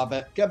Come helps on, us.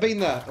 baby. Get a bean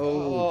there.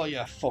 Oh,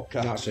 yeah,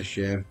 fucker. That's a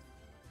shame.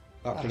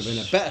 That could have been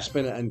a better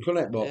spin at end,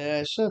 couldn't it? But yeah,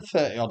 it's a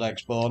 30 odd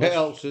X bonus. it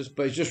helps us,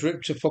 but it's just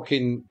ripped to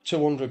fucking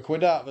 200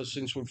 quid out of us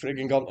since we've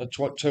frigging gone to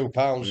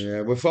 £2.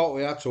 Yeah, we thought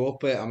we had to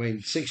up it. I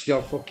mean, 60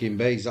 odd fucking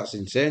bees, that's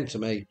insane to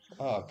me.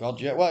 Oh, God,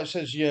 yeah. Well, it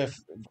says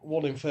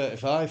 1 in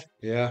 35.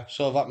 Yeah.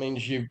 So that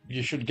means you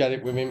should get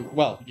it within...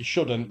 Well, you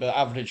shouldn't, but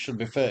average should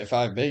be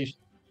 35 bees.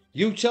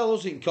 You tell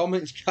us in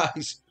comments,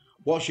 guys,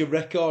 what's your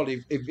record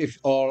if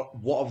or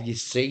what have you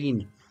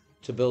seen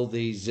to build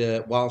these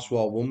Wild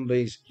Swarm 1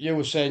 bees? You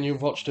were saying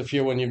you've watched a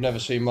few and you've never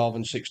seen more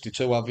than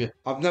 62, have you?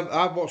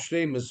 I've watched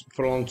streamers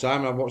for a long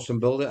time, I've watched them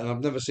build it, and I've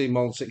never seen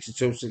more than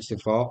 62,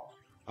 64.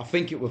 I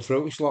think it was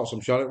Fruity Slots,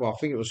 I'm sure it was. I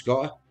think it was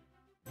Scotty.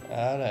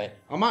 Alright.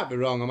 I might be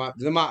wrong,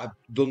 they might have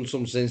done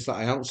some since that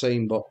I haven't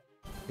seen, but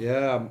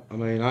yeah, I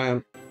mean,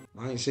 I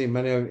ain't seen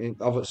many of it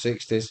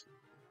 60s.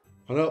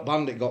 I know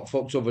Bandit got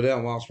fucked over there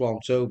on Wild Swarm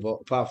 2, but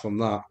apart from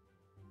that,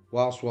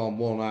 Wild Swarm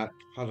 1, I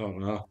don't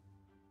know.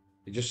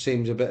 It just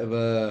seems a bit of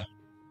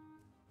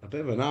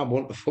an hard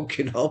one to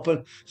fucking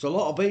open. It's a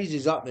lot of bees,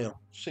 is that, Neil?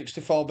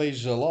 64 bees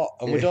is a lot,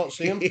 and we don't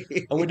see them.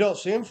 And we don't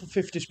see them for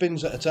 50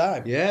 spins at a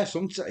time. Yeah,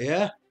 sometimes.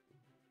 Yeah.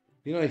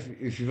 You know,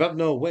 if you've had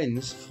no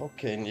wins,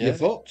 fucking yeah, you're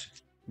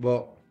fucked.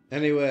 But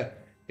anyway,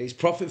 it's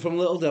profit from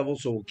Lil Devil,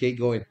 so we'll keep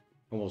going,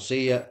 and we'll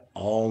see you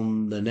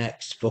on the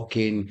next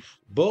fucking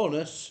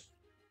bonus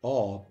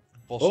or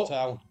Bust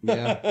Town.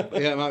 Yeah,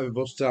 it might be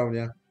Bust Town.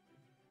 Yeah.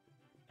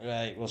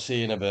 Right, we'll see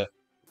you in a bit.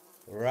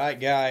 Right,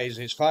 guys,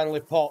 it's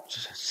finally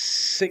popped.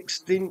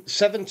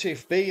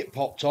 70th bee it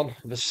popped on.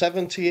 The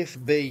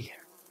 70th bee.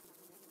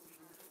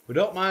 We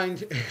don't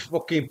mind if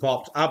fucking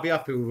popped. I'll be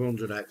happy with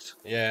 100x.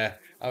 Yeah,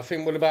 I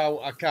think we're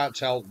about, I can't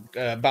tell,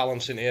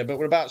 balancing here, but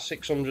we're about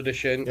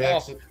 600-ish in. Yeah.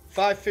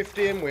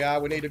 550 in we are.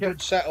 We need a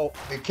good setup.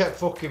 It kept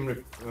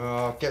fucking...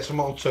 get some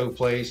on 2,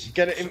 please.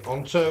 Get it in.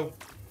 On 2.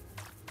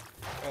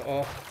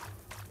 Uh-oh.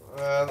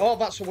 Oh,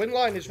 that's a win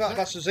line, is that?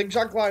 That's a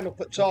zigzag line up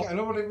at top. Get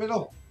another in the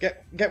middle.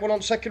 Get one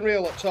on second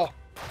reel at top.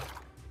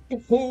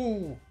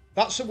 Ooh,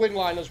 that's a win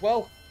line as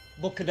well.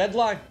 Look a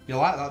deadline. You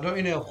like that, don't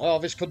you, Neil? Oh,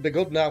 this could be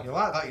good now. You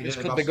like that, you This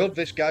do, could be bastard. good,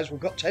 this, guys. We've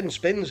got 10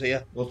 spins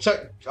here.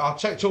 I'll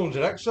take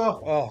 200 extra.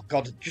 Oh,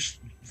 God, just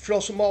throw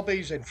some more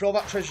bees in. Throw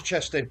that treasure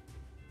chest in.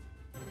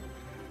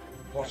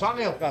 What's that,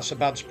 Neil? That's a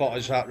bad spot,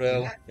 is that,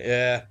 really?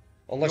 Yeah.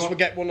 Unless we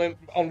get one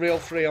on reel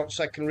 3 on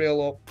second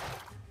reel up.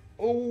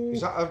 Oh,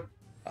 Is that a...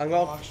 hang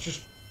Oh, on. it's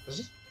just...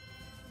 Is it?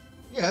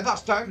 Yeah,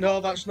 that's down.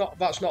 No, that's not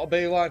a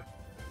B line.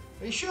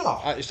 Are you sure?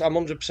 I'm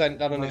 100%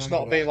 done, and it's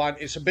not a B line.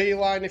 It's a B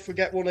line if we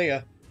get one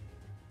here.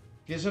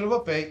 Gives another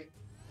beat.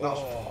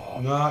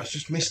 No, it's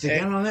just missed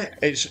again on it.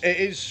 It's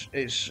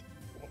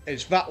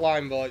that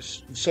line,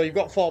 boys. So you've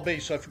got 4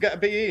 Bs. So if we get a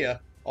B here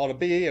or a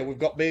B here, we've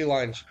got B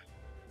lines.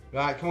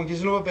 Right, come on, give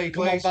us another beat,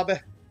 Come on, please. baby.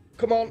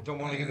 Come on. Don't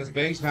want to give us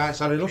beats. Right, it's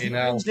had enough You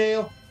know. of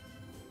deal.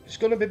 It's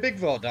going to be big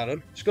though,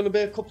 Darren. It's going to be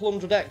a couple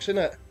hundred X,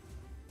 innit?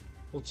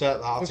 We'll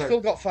take that. We've still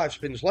got 5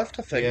 spins left,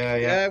 I think.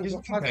 Yeah. We've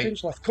got 5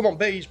 spins left. Come on,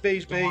 Bs.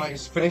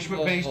 It's finished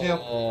with bees,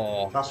 Neil.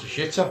 Oh. That's a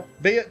shitter.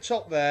 B at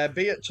top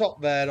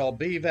there, or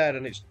B there,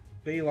 and it's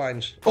B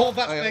lines. Oh,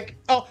 that's big.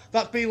 Oh,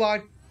 that's B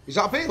line. Is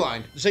that a B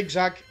line?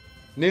 Zigzag.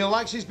 Neil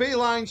likes his B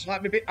lines.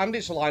 Like me, and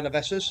it's a line of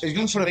S's. He's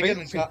going for a big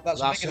one. one.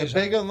 That's a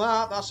big one,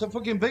 that. That's a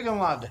fucking big one,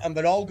 lad. And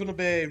they're all going to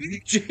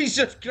be...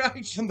 Jesus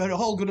Christ. And they're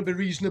all going to be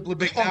reasonably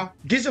big Come on, now.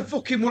 Gives a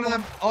fucking one of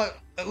them. Oh,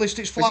 at least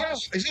it's flat.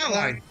 Is that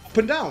line? Up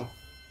and down?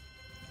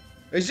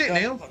 Is it,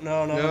 Neil?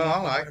 No,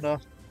 I like. no.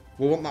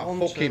 We want that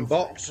fucking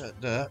box.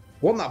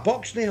 Want that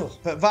box, Neil?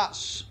 But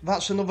that's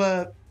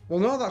another... Well,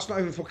 no, that's not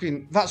even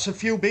fucking... That's a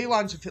few B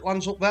lines if it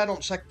lands up there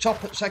on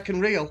top at second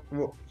reel.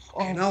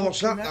 Oh, no, what's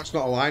that? That's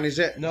not a line, is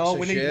it? No, That's a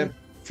we need shame. one.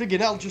 Friggin'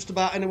 hell, just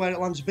about anywhere it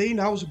lands B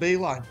now is a B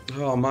line.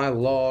 Oh, my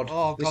lord.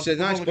 Oh, God. This is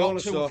a nice we've only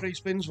bonus, got 2 or though. 3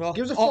 spins, though.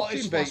 Give us a Oh, fucking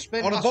it's beat. last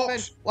spin, On a last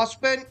box. spin, last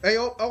spin. Hey,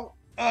 oh.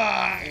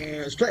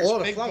 It's Straight load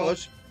of big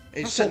flowers.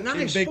 It's That's a fucking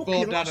nice big fucking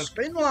board, last Darren.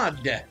 spin,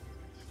 lad.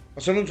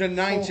 That's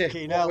 190.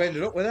 Fucking What hell. we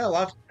ended up with there,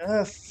 lad.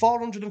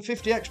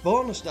 450x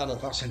bonus, Darren.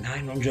 That's a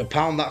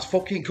 £900. That's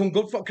fucking come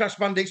good for Crash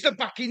Bandits. They're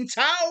back in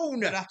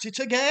town. They're at it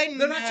again.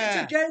 They're at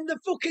it again. They've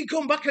fucking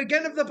come back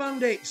again of the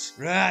Bandits.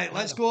 Right,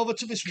 let's go over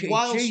to this Fucking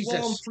Wild Jesus.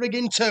 Swarm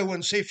friggin' 2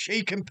 and see if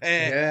she can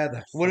pay.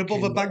 Yeah, We're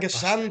above a bag of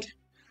sand.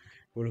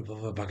 We're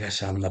above a bag of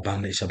sand. The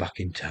Bandits are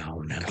back in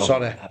town.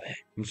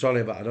 I'm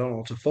sorry, but I don't know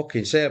what to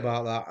fucking say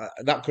about that.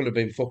 That could have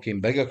been fucking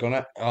bigger, couldn't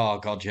it? Oh,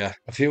 God, yeah.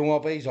 A few more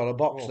bees on a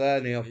box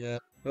there, Neil. Yeah.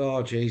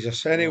 Oh,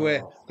 Jesus.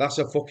 Anyway, that's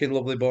a fucking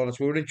lovely bonus.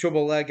 We were in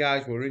trouble there,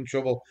 guys. We were in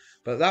trouble.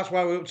 But that's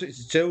why we upped it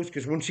to 2s,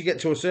 because once you get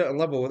to a certain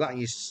level with that, and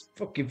you're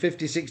fucking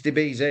 50, 60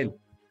 bees in,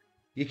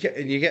 you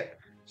get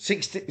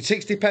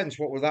 60 pence.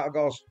 What was that,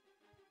 guys?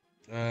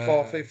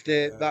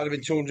 450, that'd have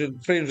been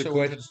 200, 300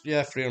 quid.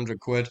 Yeah, 300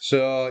 quid.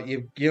 So,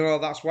 you know,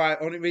 that's why,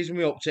 only reason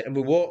we upped it, and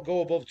we won't go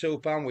above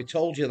 £2. We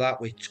told you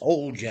that, we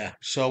told you.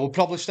 So we'll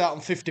probably start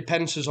on 50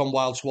 pences on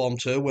Wild Swarm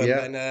 2,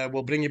 and then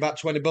we'll bring you back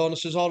 20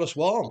 bonuses or a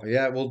swarm.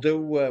 Yeah, we'll do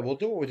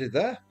what we did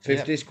there.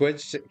 50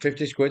 squids,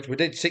 50 squids. We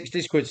did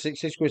 60 squids to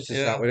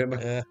start with, didn't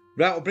we? Yeah.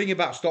 Right, we'll bring you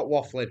back. Stop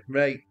waffling.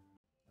 Right.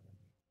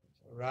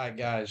 Right,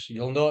 guys,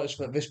 you'll notice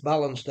that this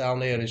balance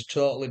down here is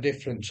totally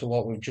different to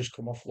what we've just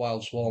come off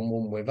Wild Swarm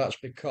 1 with. That's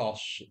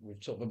because we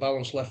took the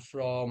balance left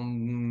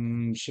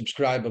from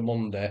Subscriber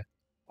Monday.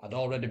 I'd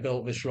already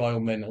built this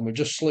Royal Mint, and we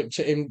just slipped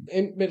it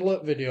in middle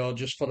of the video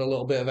just for a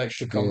little bit of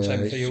extra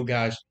content for you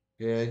guys.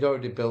 Yeah, he'd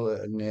already built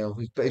it, Neil.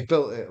 He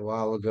built it a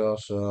while ago,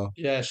 so...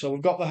 Yeah, so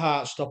we've got the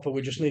Heartstopper.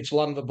 We just need to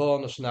land the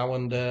bonus now,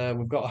 and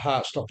we've got a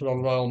Heartstopper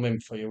on Royal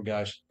Mint for you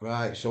guys.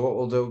 Right, so what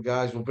we'll do,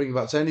 guys, we'll bring you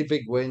back to any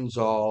big wins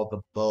or the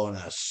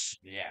bonus.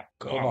 Yeah,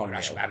 Come on,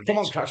 Crash Bandits. Come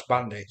on, Crash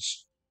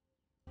Bandits.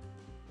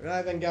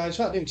 Right then, guys,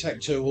 that didn't take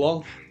too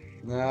long.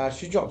 Nah,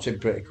 she dropped in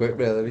pretty quick,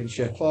 really, didn't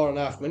she?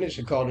 4.5 minutes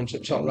according to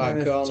the top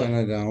right corner. Turn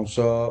her down.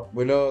 So,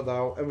 we know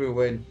that every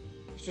win,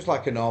 it's just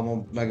like a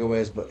normal Mega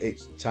Ways, but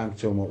it's time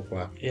too much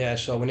for. Yeah,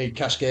 so we need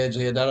cascades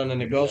here, Darren,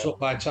 and it goes up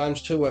by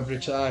 ×2 every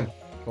time.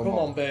 Come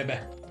on, baby.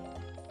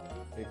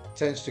 It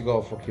tends to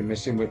go fucking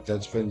missing with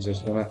dead spins,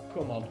 doesn't it?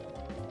 Come on.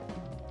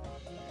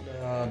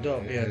 No,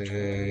 don't be a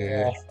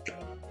Yeah.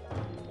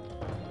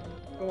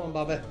 Come on,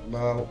 baby.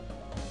 Well,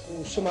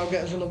 We'll somehow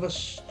get us another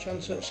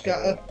chance at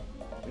scatter.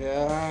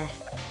 yeah.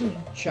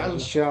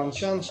 Chance.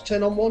 Chance.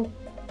 10 on 1. Go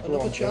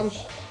Another on,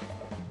 chance.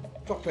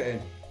 Drop it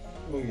in.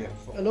 Oh, yeah.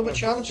 Another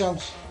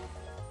chance.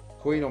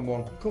 Queen on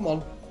 1. Come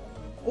on.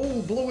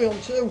 Oh, bluey on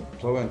 2.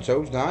 Blue on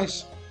 2's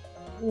nice.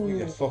 Ooh,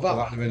 Yeah, fuck that'd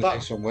have been an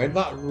excellent win.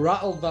 That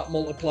rattled that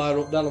multiplier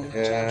up down on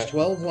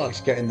 ×12, lads.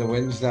 It's getting the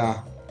wins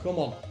now. Come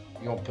on.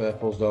 You want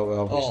purples, don't we,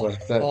 obviously.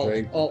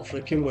 33. Oh,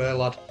 freaking way,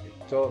 lad.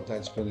 Don't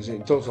dead spins.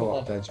 It does a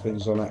lot of dead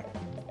spins on it.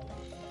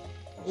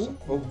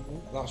 Oh,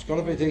 that's got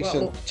to be That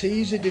decent. looked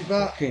teasy, did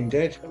that? Fucking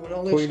did. And we're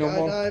only Queen on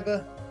 1.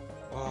 skydiver.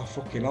 Oh,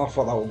 fucking hell. I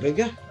thought that was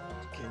bigger.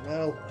 Fucking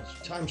hell. It's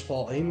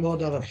 ×14, though,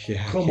 Darren.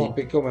 Yeah, Come on.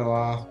 keep it coming,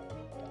 lad.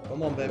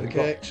 Come on, baby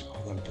cakes.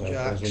 Oh, them purples,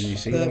 Jacks. when you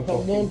see them Purple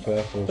fucking one.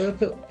 purples.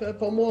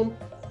 Purple on 1.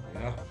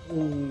 Yeah.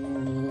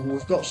 Ooh,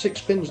 we've got 6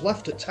 spins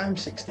left at time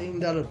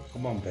 16, Darren.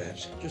 Come on,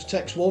 babes. Just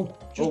text one.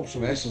 Oh,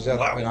 some aces there.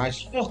 That'd be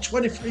nice. Oh,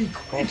 23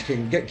 quid.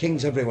 Fucking get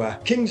kings everywhere.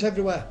 Kings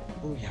everywhere.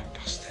 Oh, yeah,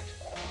 bastard.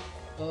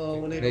 Oh,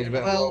 we Need a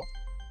bit well,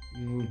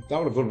 of that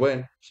was a good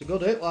win. it's a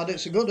good hit, lad.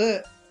 It's a good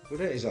hit. Good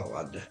hit is that,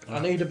 lad. I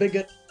need a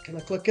bigger. Can I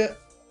click it?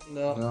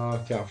 No. No, I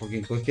can't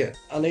fucking click it.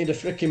 I need a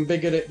freaking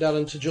bigger hit,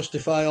 Darren, to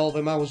justify all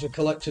them hours of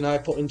collecting I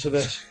put into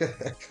this.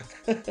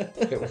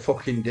 It was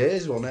fucking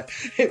days, wasn't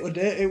it?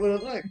 It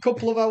was like a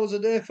couple of hours a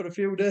day for a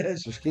few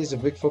days. Just gives a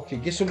big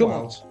fucking... Give some Come on.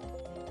 wilds.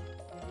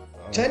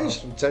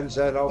 Tens? Some tens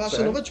there, I'll That's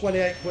say. another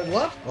 28 quid,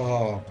 lad.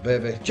 Oh,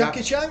 baby.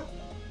 Jackie Chan.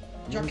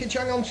 Jackie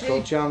Chan on 3.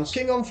 Good chance.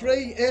 King on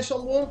 3. Ace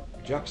on 1.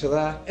 Jacks are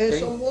there. Ace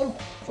King. on 1.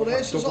 For Oh,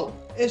 aces double. on.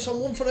 Ace on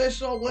 1 for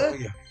aces all Oh, way.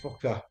 yeah,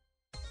 fucker.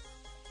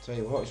 Tell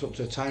you what, it's up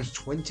to times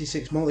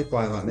 26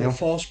 multiply that Now now.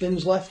 4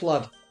 spins left,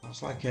 lad.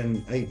 That's like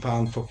an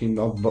 £8 fucking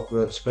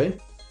odd spin.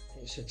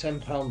 It's a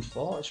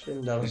 £10.40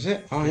 spin, Darren. Is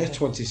it? Oh, yeah,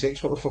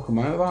 26. What the fuck am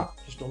I about?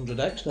 Just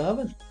 100x now,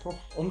 then. Come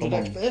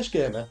 100x on. base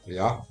game, eh?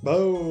 Yeah.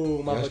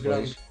 Boom, have Yes, a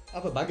grand. please.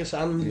 Have a bag of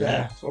sand.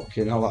 Yeah.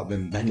 Fucking hell, that'd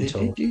been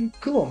mental.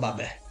 Come on,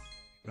 baby.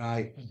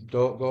 Right,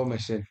 don't go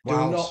missing.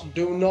 Wow.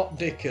 Do not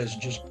dick us.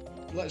 Just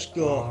let's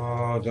go.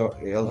 Oh, don't.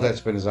 He'll dead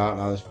spin us out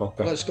now, this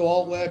fucker. Let's go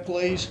all the way,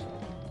 please.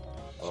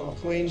 Some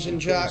queens and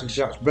jacks.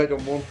 Jacks, red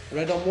on one.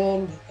 Red on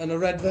 1 and a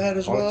red there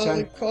as On a well. 10.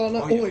 In the corner.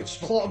 Oh, Oh, yeah. it's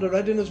plotted a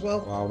red in as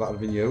well. Wow, that'd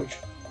have been huge.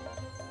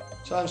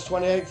 Times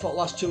 28 for the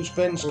last 2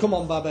 spins. Come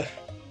on, baby.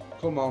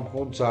 Come on,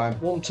 one time.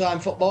 1 time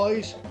for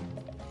boys.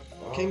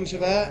 Kings are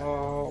there.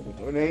 Oh, what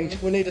do we need?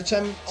 We need a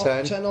 10,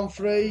 10. 10 on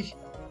 3.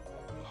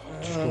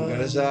 Just couldn't get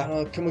us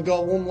there. Can we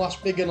go one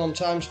last big one on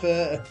times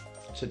 30?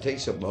 It's a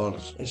decent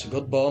bonus. It's a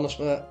good bonus,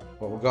 mate.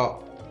 What we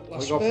got?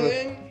 Last we got for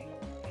spin.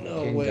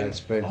 No King win. dead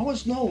spin. Oh,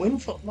 there's no win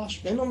for last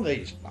spin on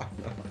these.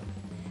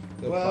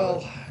 the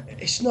Well,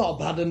 it's not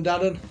bad, and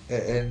Darren.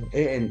 it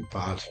ain't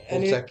bad.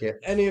 We'll take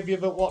it. Any of you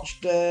that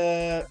watched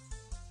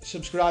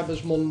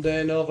Subscribers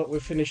Monday know that we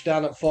finished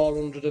down at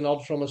 400 and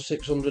odd from a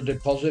 600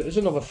 deposit. There's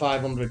another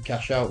 500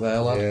 cash out there,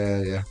 lad.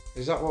 Yeah, yeah.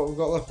 Is that what we've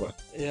got left with?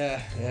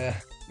 Yeah, yeah.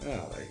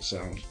 Yeah, that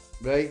sounds.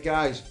 Right,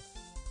 guys.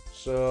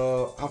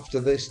 So, after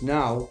this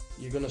now,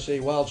 You're going to see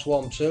Wild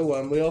Swarm 2,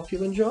 and we hope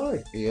you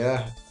enjoy.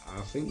 yeah,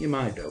 I think you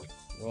might do.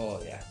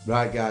 Oh, yeah.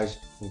 Right, guys,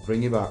 we'll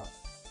bring you back.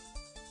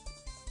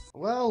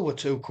 Well, we're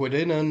 2 quid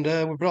in, and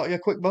we brought you a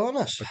quick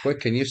bonus. A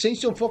quick, and you've seen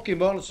some fucking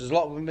bonuses. A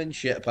lot of them been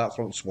shit apart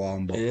from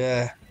Swarm, but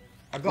Yeah.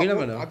 You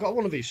never know. I got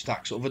one of these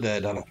stacks the other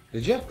day, Darren.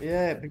 did you?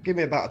 Yeah, it give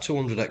me about a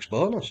 200x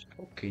bonus.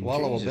 Fucking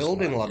While I was Jesus,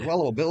 building, lad. yeah.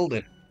 While I was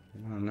building.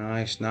 Oh,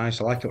 nice,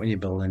 nice. I like it when you're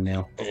building,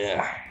 Neil.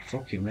 Yeah.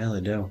 Fucking really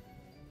do.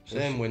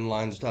 Same win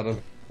lines, Darren.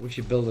 We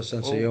should build a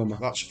sense of Oh, humour.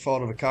 that's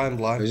 4 of a kind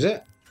line. Is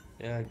it?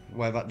 Yeah,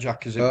 where that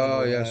jack is in.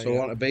 Oh, yeah, so I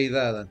want to be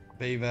there then.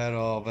 Be there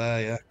or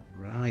there, yeah.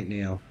 Right,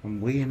 Neil. And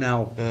we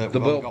now. We've the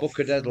only got book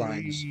of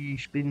deadlines. 3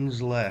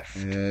 spins left.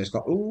 Yeah, it's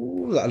got.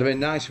 Ooh, that'd have been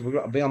nice if we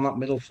got to be on that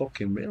middle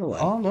fucking reel then.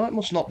 Oh no, it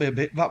must not be a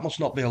bit. That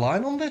must not be a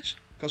line on this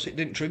because it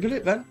didn't trigger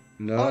it then.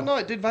 No. Oh no,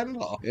 it did then.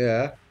 Though.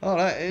 Yeah. All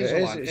right, it is It a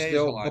is. line. It's it is the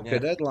a old line, book yeah.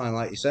 of deadline,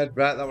 like you said.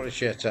 Right, that was a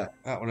shitter.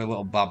 That was a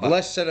little babber. The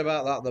less said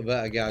about that, the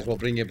better, guys. We'll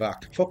bring you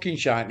back. Fucking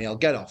shite, Neil.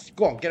 Get off.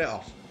 Go on, get it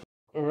off.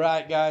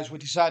 Right, guys, we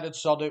decided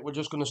sod it. We're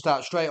just going to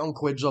start straight on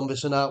quids on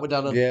this and out. We're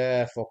done.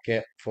 Yeah, fuck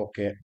it. Fuck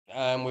it.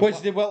 We've Quiz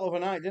got- did well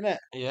overnight, didn't it?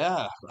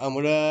 Yeah, and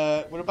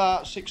we're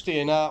about 60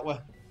 in, aren't we?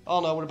 Oh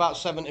no, we're about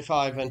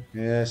 75 in,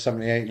 Yeah,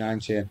 78,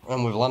 90.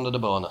 and we've landed a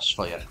bonus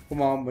for you.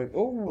 Come on.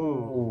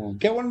 Ooh.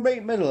 Get one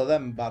right middle of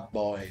them bad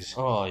boys.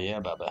 Oh yeah,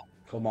 baby.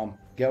 Come on.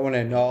 Get one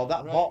in. Oh,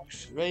 that Right.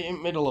 box. Right in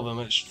the middle of them,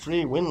 it's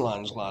 3 win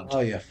lines, lad. Oh,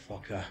 you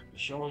fucker.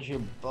 Show us your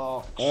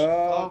box. Oh.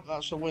 Oh,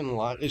 that's a win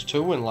line. It's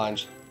 2 win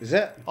lines. Is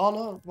it? Oh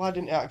no, why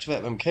didn't it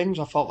activate them kings?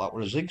 I thought that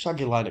were a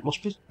zigzaggy line. It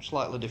must be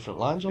slightly different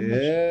lines on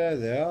this. Yeah,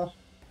 they are.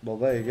 Well,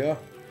 there you go.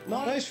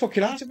 No, No, it's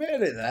fucking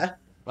activated it there.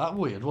 that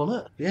weird,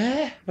 wasn't it?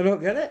 Yeah, I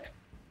don't get it.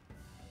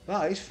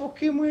 That is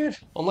fucking weird.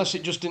 Unless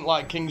it just didn't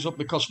like kings up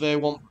because they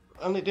want,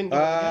 and it didn't do it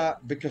again.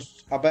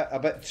 Because I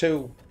bet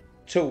two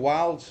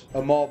wilds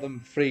are more than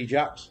 3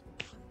 jacks.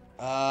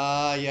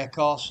 Yeah, of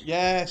course.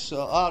 Yeah,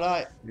 so,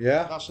 alright.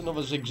 Yeah, That's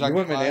another zigzag You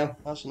with me, line. Neil?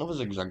 That's another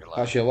zigzag line.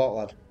 that's your lot,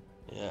 lad.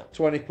 Yeah.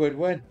 20 quid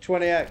win,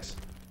 20x.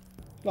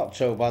 Not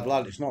too bad,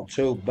 lad. It's not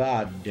too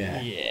bad.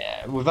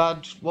 Yeah, we've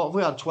had, what have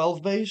we had,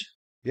 12 Bs?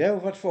 Yeah,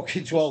 we've had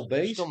fucking 12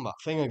 It's Bs. done that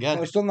thing again.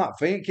 Oh, it's done that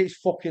thing. It keeps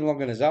fucking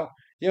logging us out.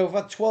 Yeah, we've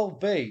had 12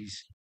 Bs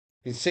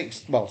in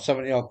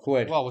 70 odd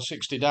quid. Well, we're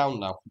 60 down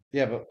now.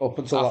 Yeah, but up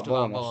until After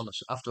that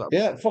bonus. After that.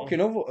 Yeah, fucking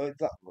over.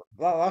 That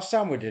last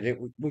time we did it,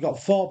 we got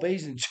 4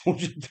 Bs and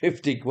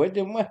 250 quid,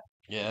 didn't we?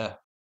 Yeah.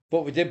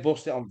 But we did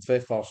bust it on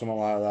 5th or something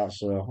like that,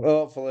 so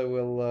hopefully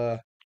we'll...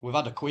 We've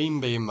had a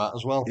queen bee in that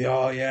as well.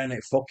 Oh, yeah, and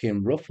it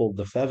fucking ruffled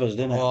the feathers,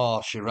 didn't it? Oh,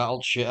 she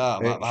rattled shit out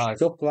of that It bag.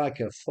 stuck like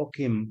a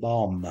fucking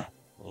bomb.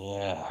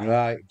 Yeah.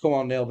 Right, come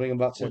on, Neil, bring him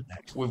back to We-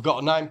 next. We've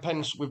got a 9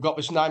 pence. We've got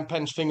this 9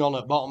 pence thing on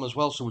at bottom as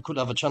well, so we could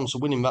have a chance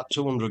of winning that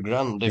 200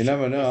 grand. You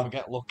never know. If we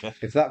get lucky.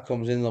 If that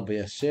comes in, there'll be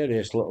a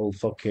serious little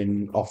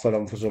fucking offer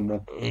on for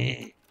someone.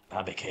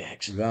 Babby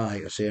cakes.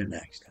 Right, I'll see you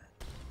next time.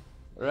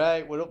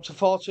 Right, we're up to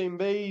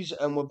 14Bs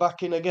and we're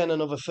back in again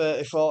another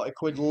 30, 40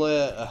 quid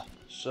later.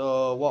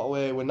 So what are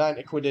we? We're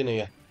 90 quid in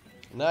here.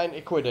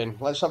 90 quid in.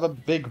 Let's have a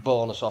big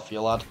bonus off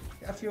you, lad.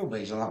 Get a few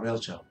bees on that real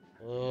chop.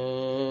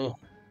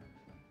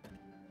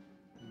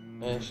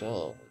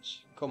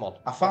 Come on.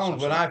 I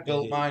found when I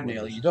built mine,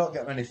 Neil, you don't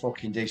get many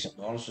fucking decent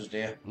bonuses, do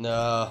you?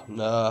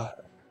 No.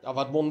 I've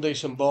had one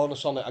decent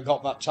bonus on it. I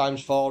got that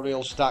 × 4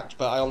 reel stacked,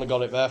 but I only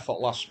got it there for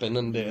last spin,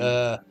 and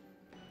it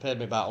paid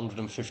me about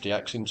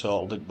 150x in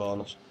total, did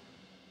bonus.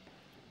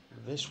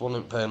 This one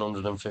ain't paying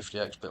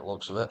 150x, bit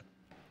looks of it.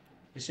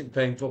 This ain't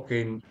paying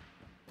fucking...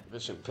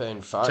 This ain't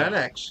paying 5.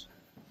 10x?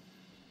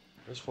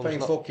 This one's Paying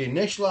not... fucking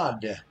niche, lad,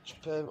 yeah.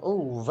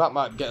 Oh, that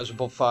might get us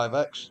above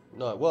 5x.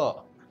 No,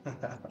 what?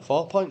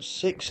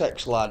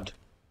 4.6x, lad.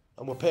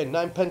 And we're paying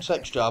 9 pence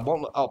extra.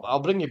 I'll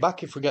bring you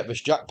back if we get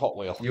this jackpot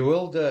wheel. You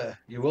will do.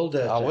 You will do.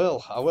 I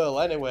will.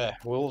 Anyway,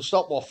 we'll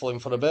stop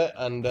waffling for a bit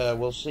and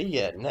we'll see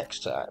you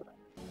next time.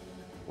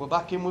 We're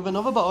back in with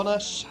another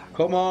bonus.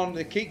 Come on,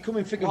 they keep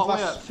coming thick and What are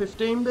we fast. at,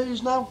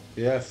 15Bs now?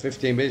 Yeah,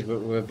 15 bees, but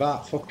we're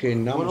about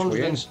fucking... How much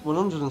we in?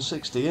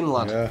 160 in,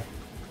 lad. Yeah.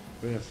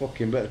 We're in a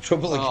fucking bit of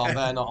trouble Oh, again.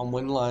 they're not on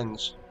win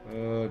lines.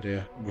 Oh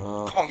dear.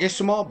 Oh. Come on, get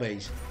some more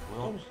bees.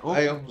 Oh.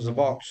 Hey, up, there's a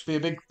box. Be a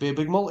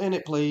big multi in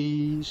it,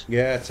 please.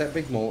 Yeah, take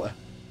big multi.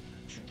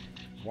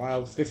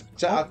 Wild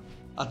 50.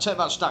 I'd take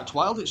that stacked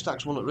wild. It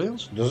stacks one at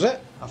reels. Does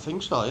it? I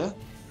think so, yeah.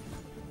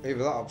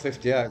 Either that or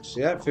 50x.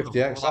 Yeah, 50x. We'll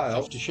That have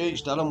helps. 50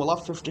 sheets, Darren. We'll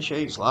have 50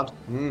 sheets, lad.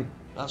 Hmm.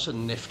 That's a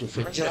nifty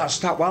 50. Imagine that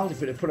stack wild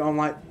if it had put it on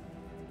like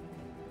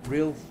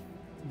real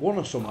one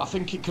or something. I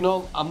think it can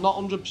only... I'm not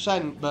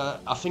 100%,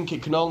 but I think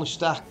it can only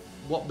stack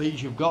what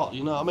bees you've got,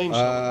 you know what I mean?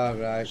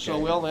 Right. So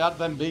we only had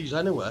them bees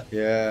anyway.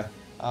 Yeah.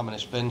 How many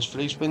spins?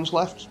 3 spins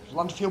left.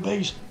 Land a few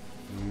bees.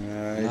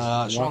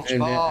 It's Wrong in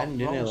the spot.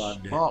 end, innit, Wrong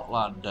lad? spot,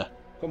 lad.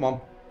 Come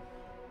on.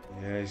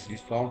 Yeah,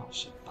 he's gone.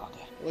 It's a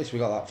baddie. At least we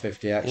got that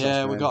 50x.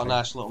 Yeah, we got a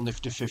nice little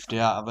nifty 50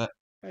 out of it.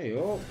 Hey,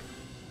 up.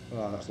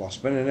 Oh, that's last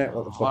spin, innit?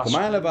 What the fuck Last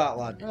am I on spin. about,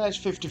 lad? Yeah, it's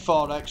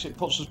 54x. It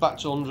puts us back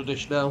to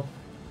 100ish now.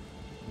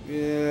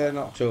 Yeah,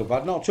 not too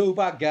bad. Not too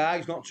bad,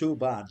 guys. Not too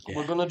bad. Yeah.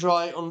 We're going to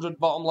draw 800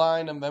 bottom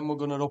line and then we're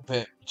going to up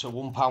it to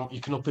 £1.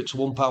 You can up it to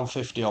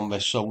 £1.50 on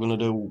this, so we're going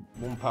to do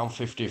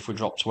 £1.50 if we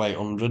drop to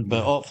 800,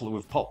 but hopefully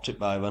we've popped it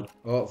by then.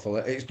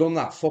 Hopefully. It's done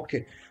that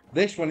fucking...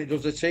 This, when it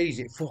does the tease,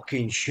 it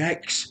fucking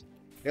shakes.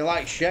 It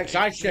like shakes.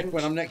 I shake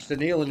when I'm next to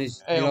Neil and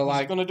he's, Hey, you know, is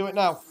like... it going to do it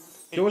now?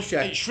 Do a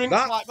shake. It shrinks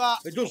That. like that.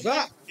 It does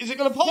that. Is it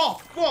going to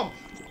pop? Come on.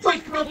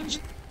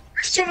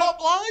 It's done a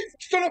live.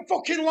 It's done a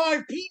fucking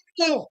live peep,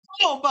 Neil.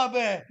 Come on,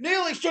 baby.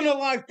 Neil, it's done a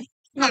live peep.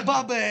 Baby.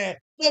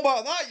 What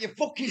about that? You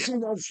fucking seen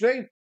it on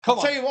stream. Come I'll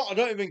on. tell you what, I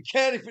don't even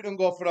care if it don't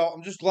go for out.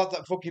 I'm just glad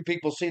that fucking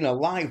people seen a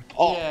live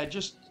pop. Yeah,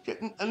 just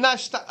a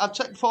nice stack. I'd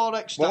take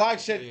 4x. Well, I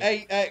stack.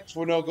 said 8x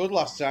were no good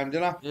last time,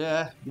 didn't I?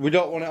 Yeah. We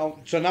don't want it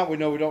on. So now we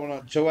know we don't want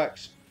it on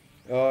 2x.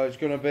 Oh, it's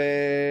going to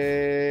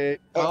be.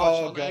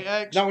 Oh, it's God.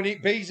 8x. Now we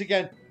need bees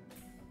again.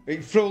 We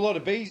threw a lot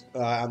of bees.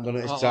 Right, I'm done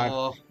it this time.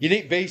 Uh-oh. You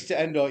need bees to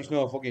end, or it's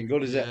no fucking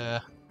good, is it? Yeah.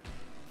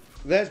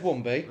 There's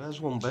one bee.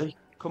 There's one B.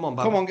 Come on,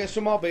 baby. Come on, get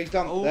some more bees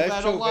down. Oh, There's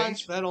they're 2 on lines.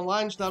 bees. They're on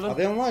lines, Darren. Are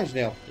they on lines,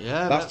 Neil?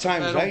 Yeah. That's they're-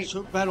 times they're on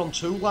 8. They're on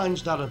 2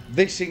 lines, Darren.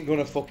 This ain't going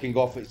to fucking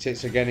go off its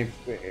tits again.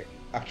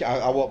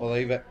 I won't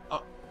believe it.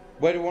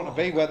 Where do you want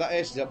to be? Where that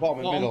is? Is that bottom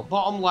and middle?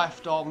 Bottom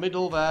left or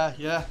middle there,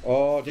 yeah.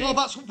 Oh, dear. No,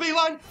 that's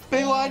B-line.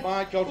 B-line. Oh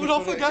my God, We're we've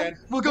off done it again.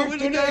 We're going We've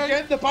done again. it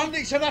again. The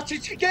bandits are at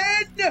it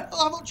again.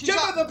 How much is Jimmy,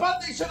 that? the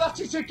bandits are at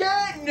it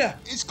again.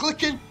 It's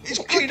clicking. It's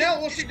Fucking clicking.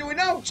 hell, what's it doing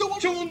now?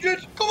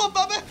 200. Come on,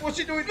 baby. What's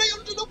it doing?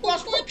 300 up.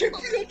 That's fucking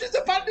 300.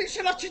 The bandits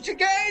are at it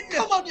again.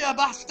 Come on, you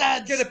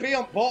bastards. Get a B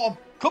on bottom.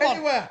 Come on.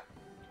 Anywhere.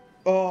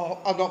 Oh,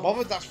 I'm not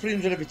bothered. That's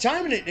 300 every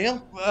time, isn't it,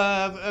 Neil?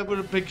 With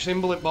a big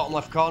symbol in bottom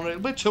left corner. It'll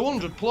be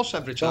 200 plus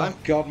every time. Oh,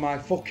 God, my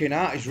fucking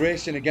heart is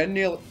racing again,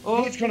 Neil.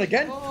 Oh, it's gone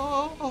again.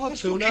 Oh, That's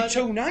fucking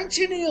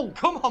 290, Neil.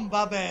 Come on,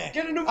 baby.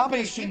 Get another How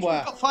many B spins? somewhere.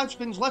 We've got 5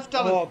 spins left,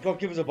 Darren. Oh, God,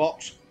 give us a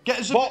box. Get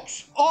us a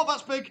box. Oh,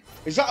 that's big.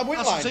 Is that a win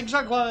That's a line?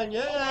 zigzag line,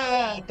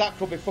 yeah. That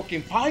could be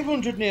fucking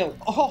 500, Neil.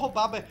 Oh,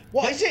 baby.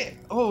 What is it?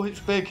 Oh, it's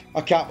big.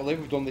 I can't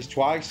believe we've done this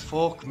twice.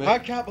 Fuck me. I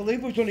can't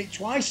believe we've done it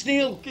twice,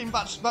 Neil.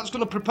 That's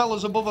going to propel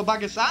us above a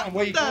bag of sand. And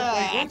where you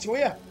going to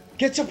here?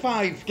 Get to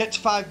 5. Get to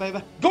 5,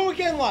 baby. Go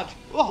again, lad.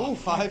 Oh,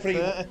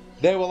 5-3.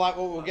 They were like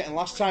what we were getting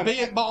last time. B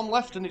at bottom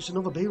left, and it's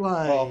another B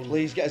line. Oh,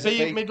 please get us a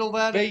B B. middle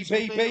there. B, it's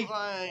a B, B.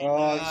 line.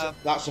 Oh,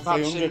 that's a bad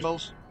 300.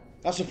 symbols.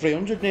 That's a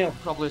 300, Neil.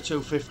 Probably a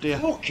 250.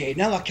 Okay,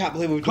 now I can't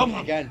believe we've done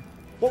it again.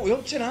 What are we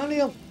up to now,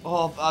 Neil?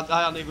 Oh,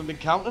 I hadn't even been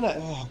counting it.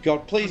 Oh,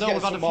 God, please No, get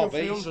we've us had some a more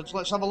few bees. 300s.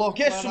 Let's have a look.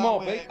 Get Where some are more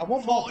we? bees. I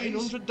want more bees.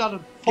 1400,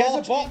 Darren. Get us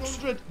a box.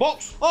 1400.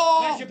 Box.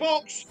 Oh, There's your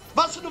box.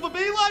 that's another B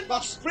line.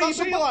 That's 3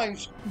 B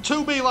lines.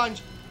 2 B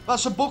lines.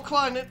 That's a book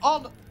line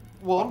on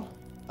 1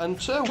 and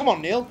 2. Come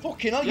on, Neil.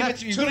 Fucking hell, Yeah,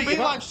 you've 2 got it B in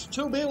your lines.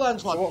 2 B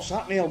lines, So lad. what's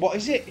that, Neil? What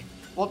is it?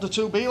 What the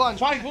 2 B lines?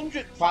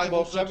 500.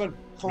 507.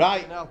 Fucking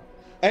Right. hell.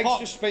 Extra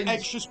Hot, spins.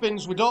 Extra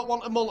spins. We don't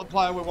want a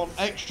multiplier. We want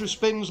extra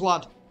spins,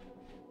 lad.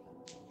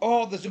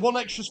 Oh, there's One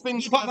extra spin.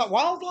 You got that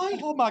wild line?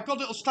 Oh my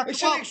God, it'll stack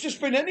It's up. an extra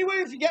spin anyway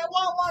if you get a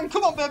wild line.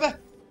 Come on, baby.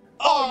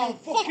 Oh, you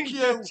fuck fucking you.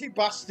 dirty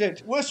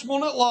bastard. Worst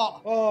one at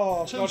lot.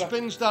 Oh, Two God,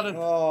 spins, Darren.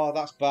 Oh,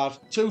 that's bad.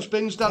 Two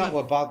spins, That Darren.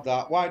 were bad,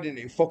 that. Why didn't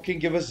you fucking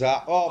give us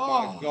that? Oh,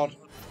 my God.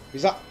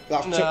 Is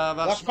that's Nah,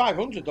 that's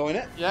 500 though,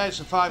 isn't it? Yeah, it's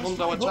a 500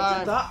 a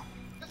time. That.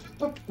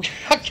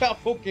 I can't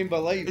fucking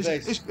believe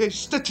this. It's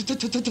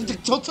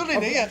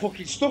stuttering here.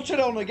 Fucking stuttered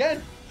on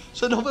again.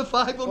 It's another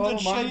 500 Oh,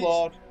 my sheets.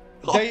 Lord.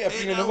 Oh, Data,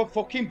 bring hell. another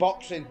fucking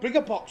box in. Bring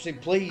a box in,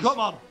 please. Come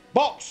on.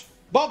 Box.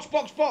 Box.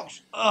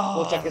 Oh.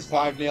 We'll take us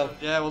 5, Neil.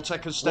 Yeah, we'll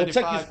take a We'll steady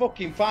take 5. us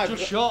fucking 5.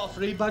 Just short of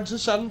 3 bags of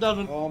sand,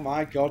 Darren. Oh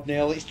my God,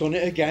 Neil, it's done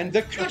it again.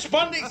 The Crash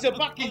Bandits are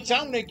back in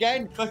town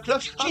again. The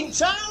Crash In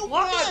town,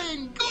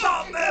 man. Come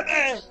on,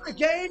 baby.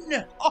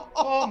 Again.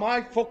 Oh my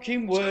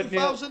fucking word,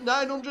 Neil.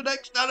 2,900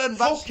 X, Darren.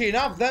 Fucking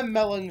have them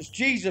melons.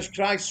 Jesus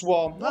Christ,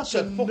 Swarm. That's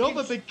What a another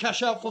fucking... big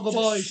cash out for the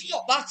What a boys.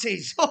 slot that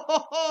is.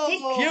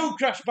 Fuck you,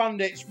 Crash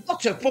Bandits.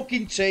 What a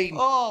fucking team.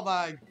 Oh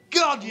my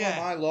God, Oh yeah.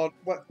 my Lord.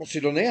 What's he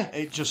done here?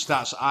 It just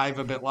starts I've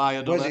a bit liar,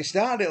 doesn't Where's it it?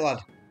 started, lad?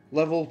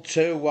 Level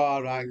 2,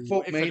 alright.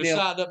 Fuck If me, we'd have Neil.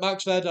 started at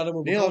max there, Darren,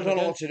 we'll be Neil, I going don't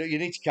know again. what to do. You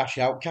need to cash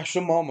out. Cash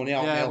some more money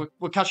out, Yeah, Neil.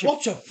 we're cashing.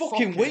 What a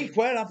fucking week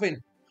we're having.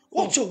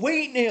 What a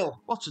week, Neil.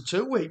 What a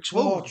 2 weeks.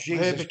 Oh, Ooh,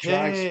 Jesus baby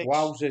Christ. cakes.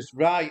 Wowzers.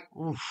 Right.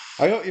 Oof.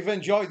 I hope you've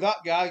enjoyed that,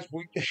 guys.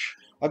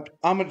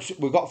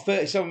 We've got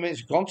 37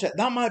 minutes of content.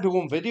 That might be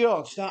one video.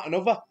 I'll start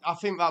another. I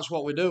think that's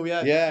what we do,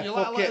 yeah. Yeah, You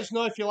fuck let it. us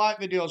know if you like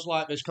videos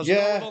like this, because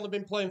Yeah. we've only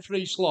been playing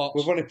 3 slots.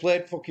 We've only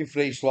played fucking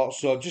 3 slots,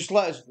 so just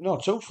let us... No,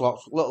 2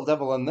 slots. Little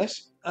Devil and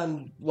this.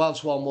 And Wild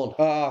Swan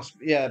 1.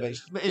 Yeah, but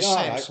it's... It's all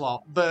same right.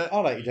 slot. But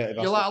All right, you dirty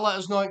you bastard. let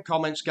us know in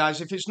comments, guys.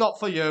 If it's not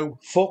for you,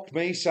 Fuck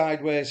me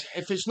sideways.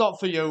 if it's not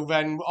for you,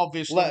 then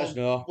obviously Let us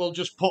know. we'll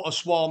just put a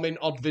swarming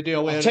odd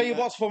video in. I'll tell you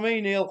what's for me,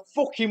 Neil.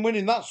 Fucking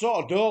winning that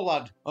sort of door,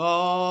 lad.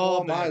 Oh,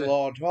 Oh, my baby.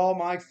 Lord. Oh,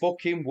 my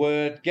fucking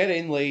word. Get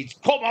in, Leeds.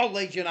 Come on,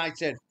 Leeds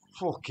United.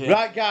 Fucking.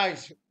 Right,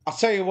 guys. I'll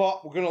tell you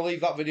what. We're going to leave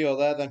that video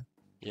there, then.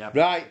 Yeah.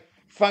 Right.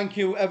 Thank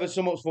you ever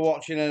so much for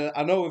watching. And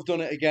I know we've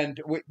done it again.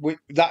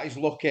 That is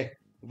lucky.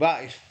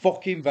 That is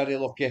fucking very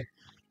lucky.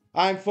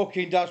 I'm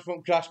fucking Daz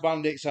from Crash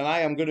Bandits, and I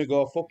am going to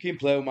go fucking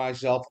play with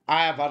myself.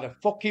 I have had a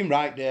fucking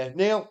right day.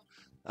 Neil?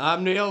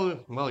 I'm Neil.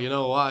 Well, you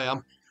know who I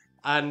am.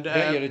 And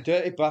Yeah, you're a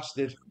dirty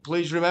bastard.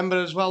 please remember,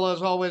 as well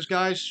as always,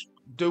 guys,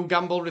 do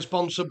gamble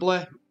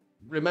responsibly.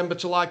 Remember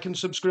to like and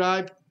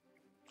subscribe.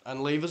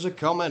 And leave us a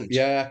comment.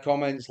 Yeah,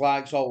 comments,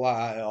 likes, all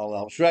that, it all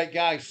helps. Right,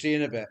 guys, see you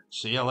in a bit.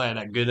 See you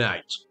later. Good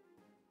night.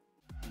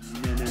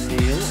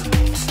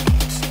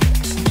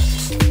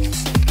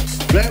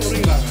 Right, we'll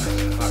ring back.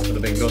 That could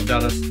have been good,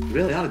 Darren.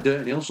 Really had a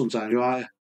dirty Neil sometimes, you are.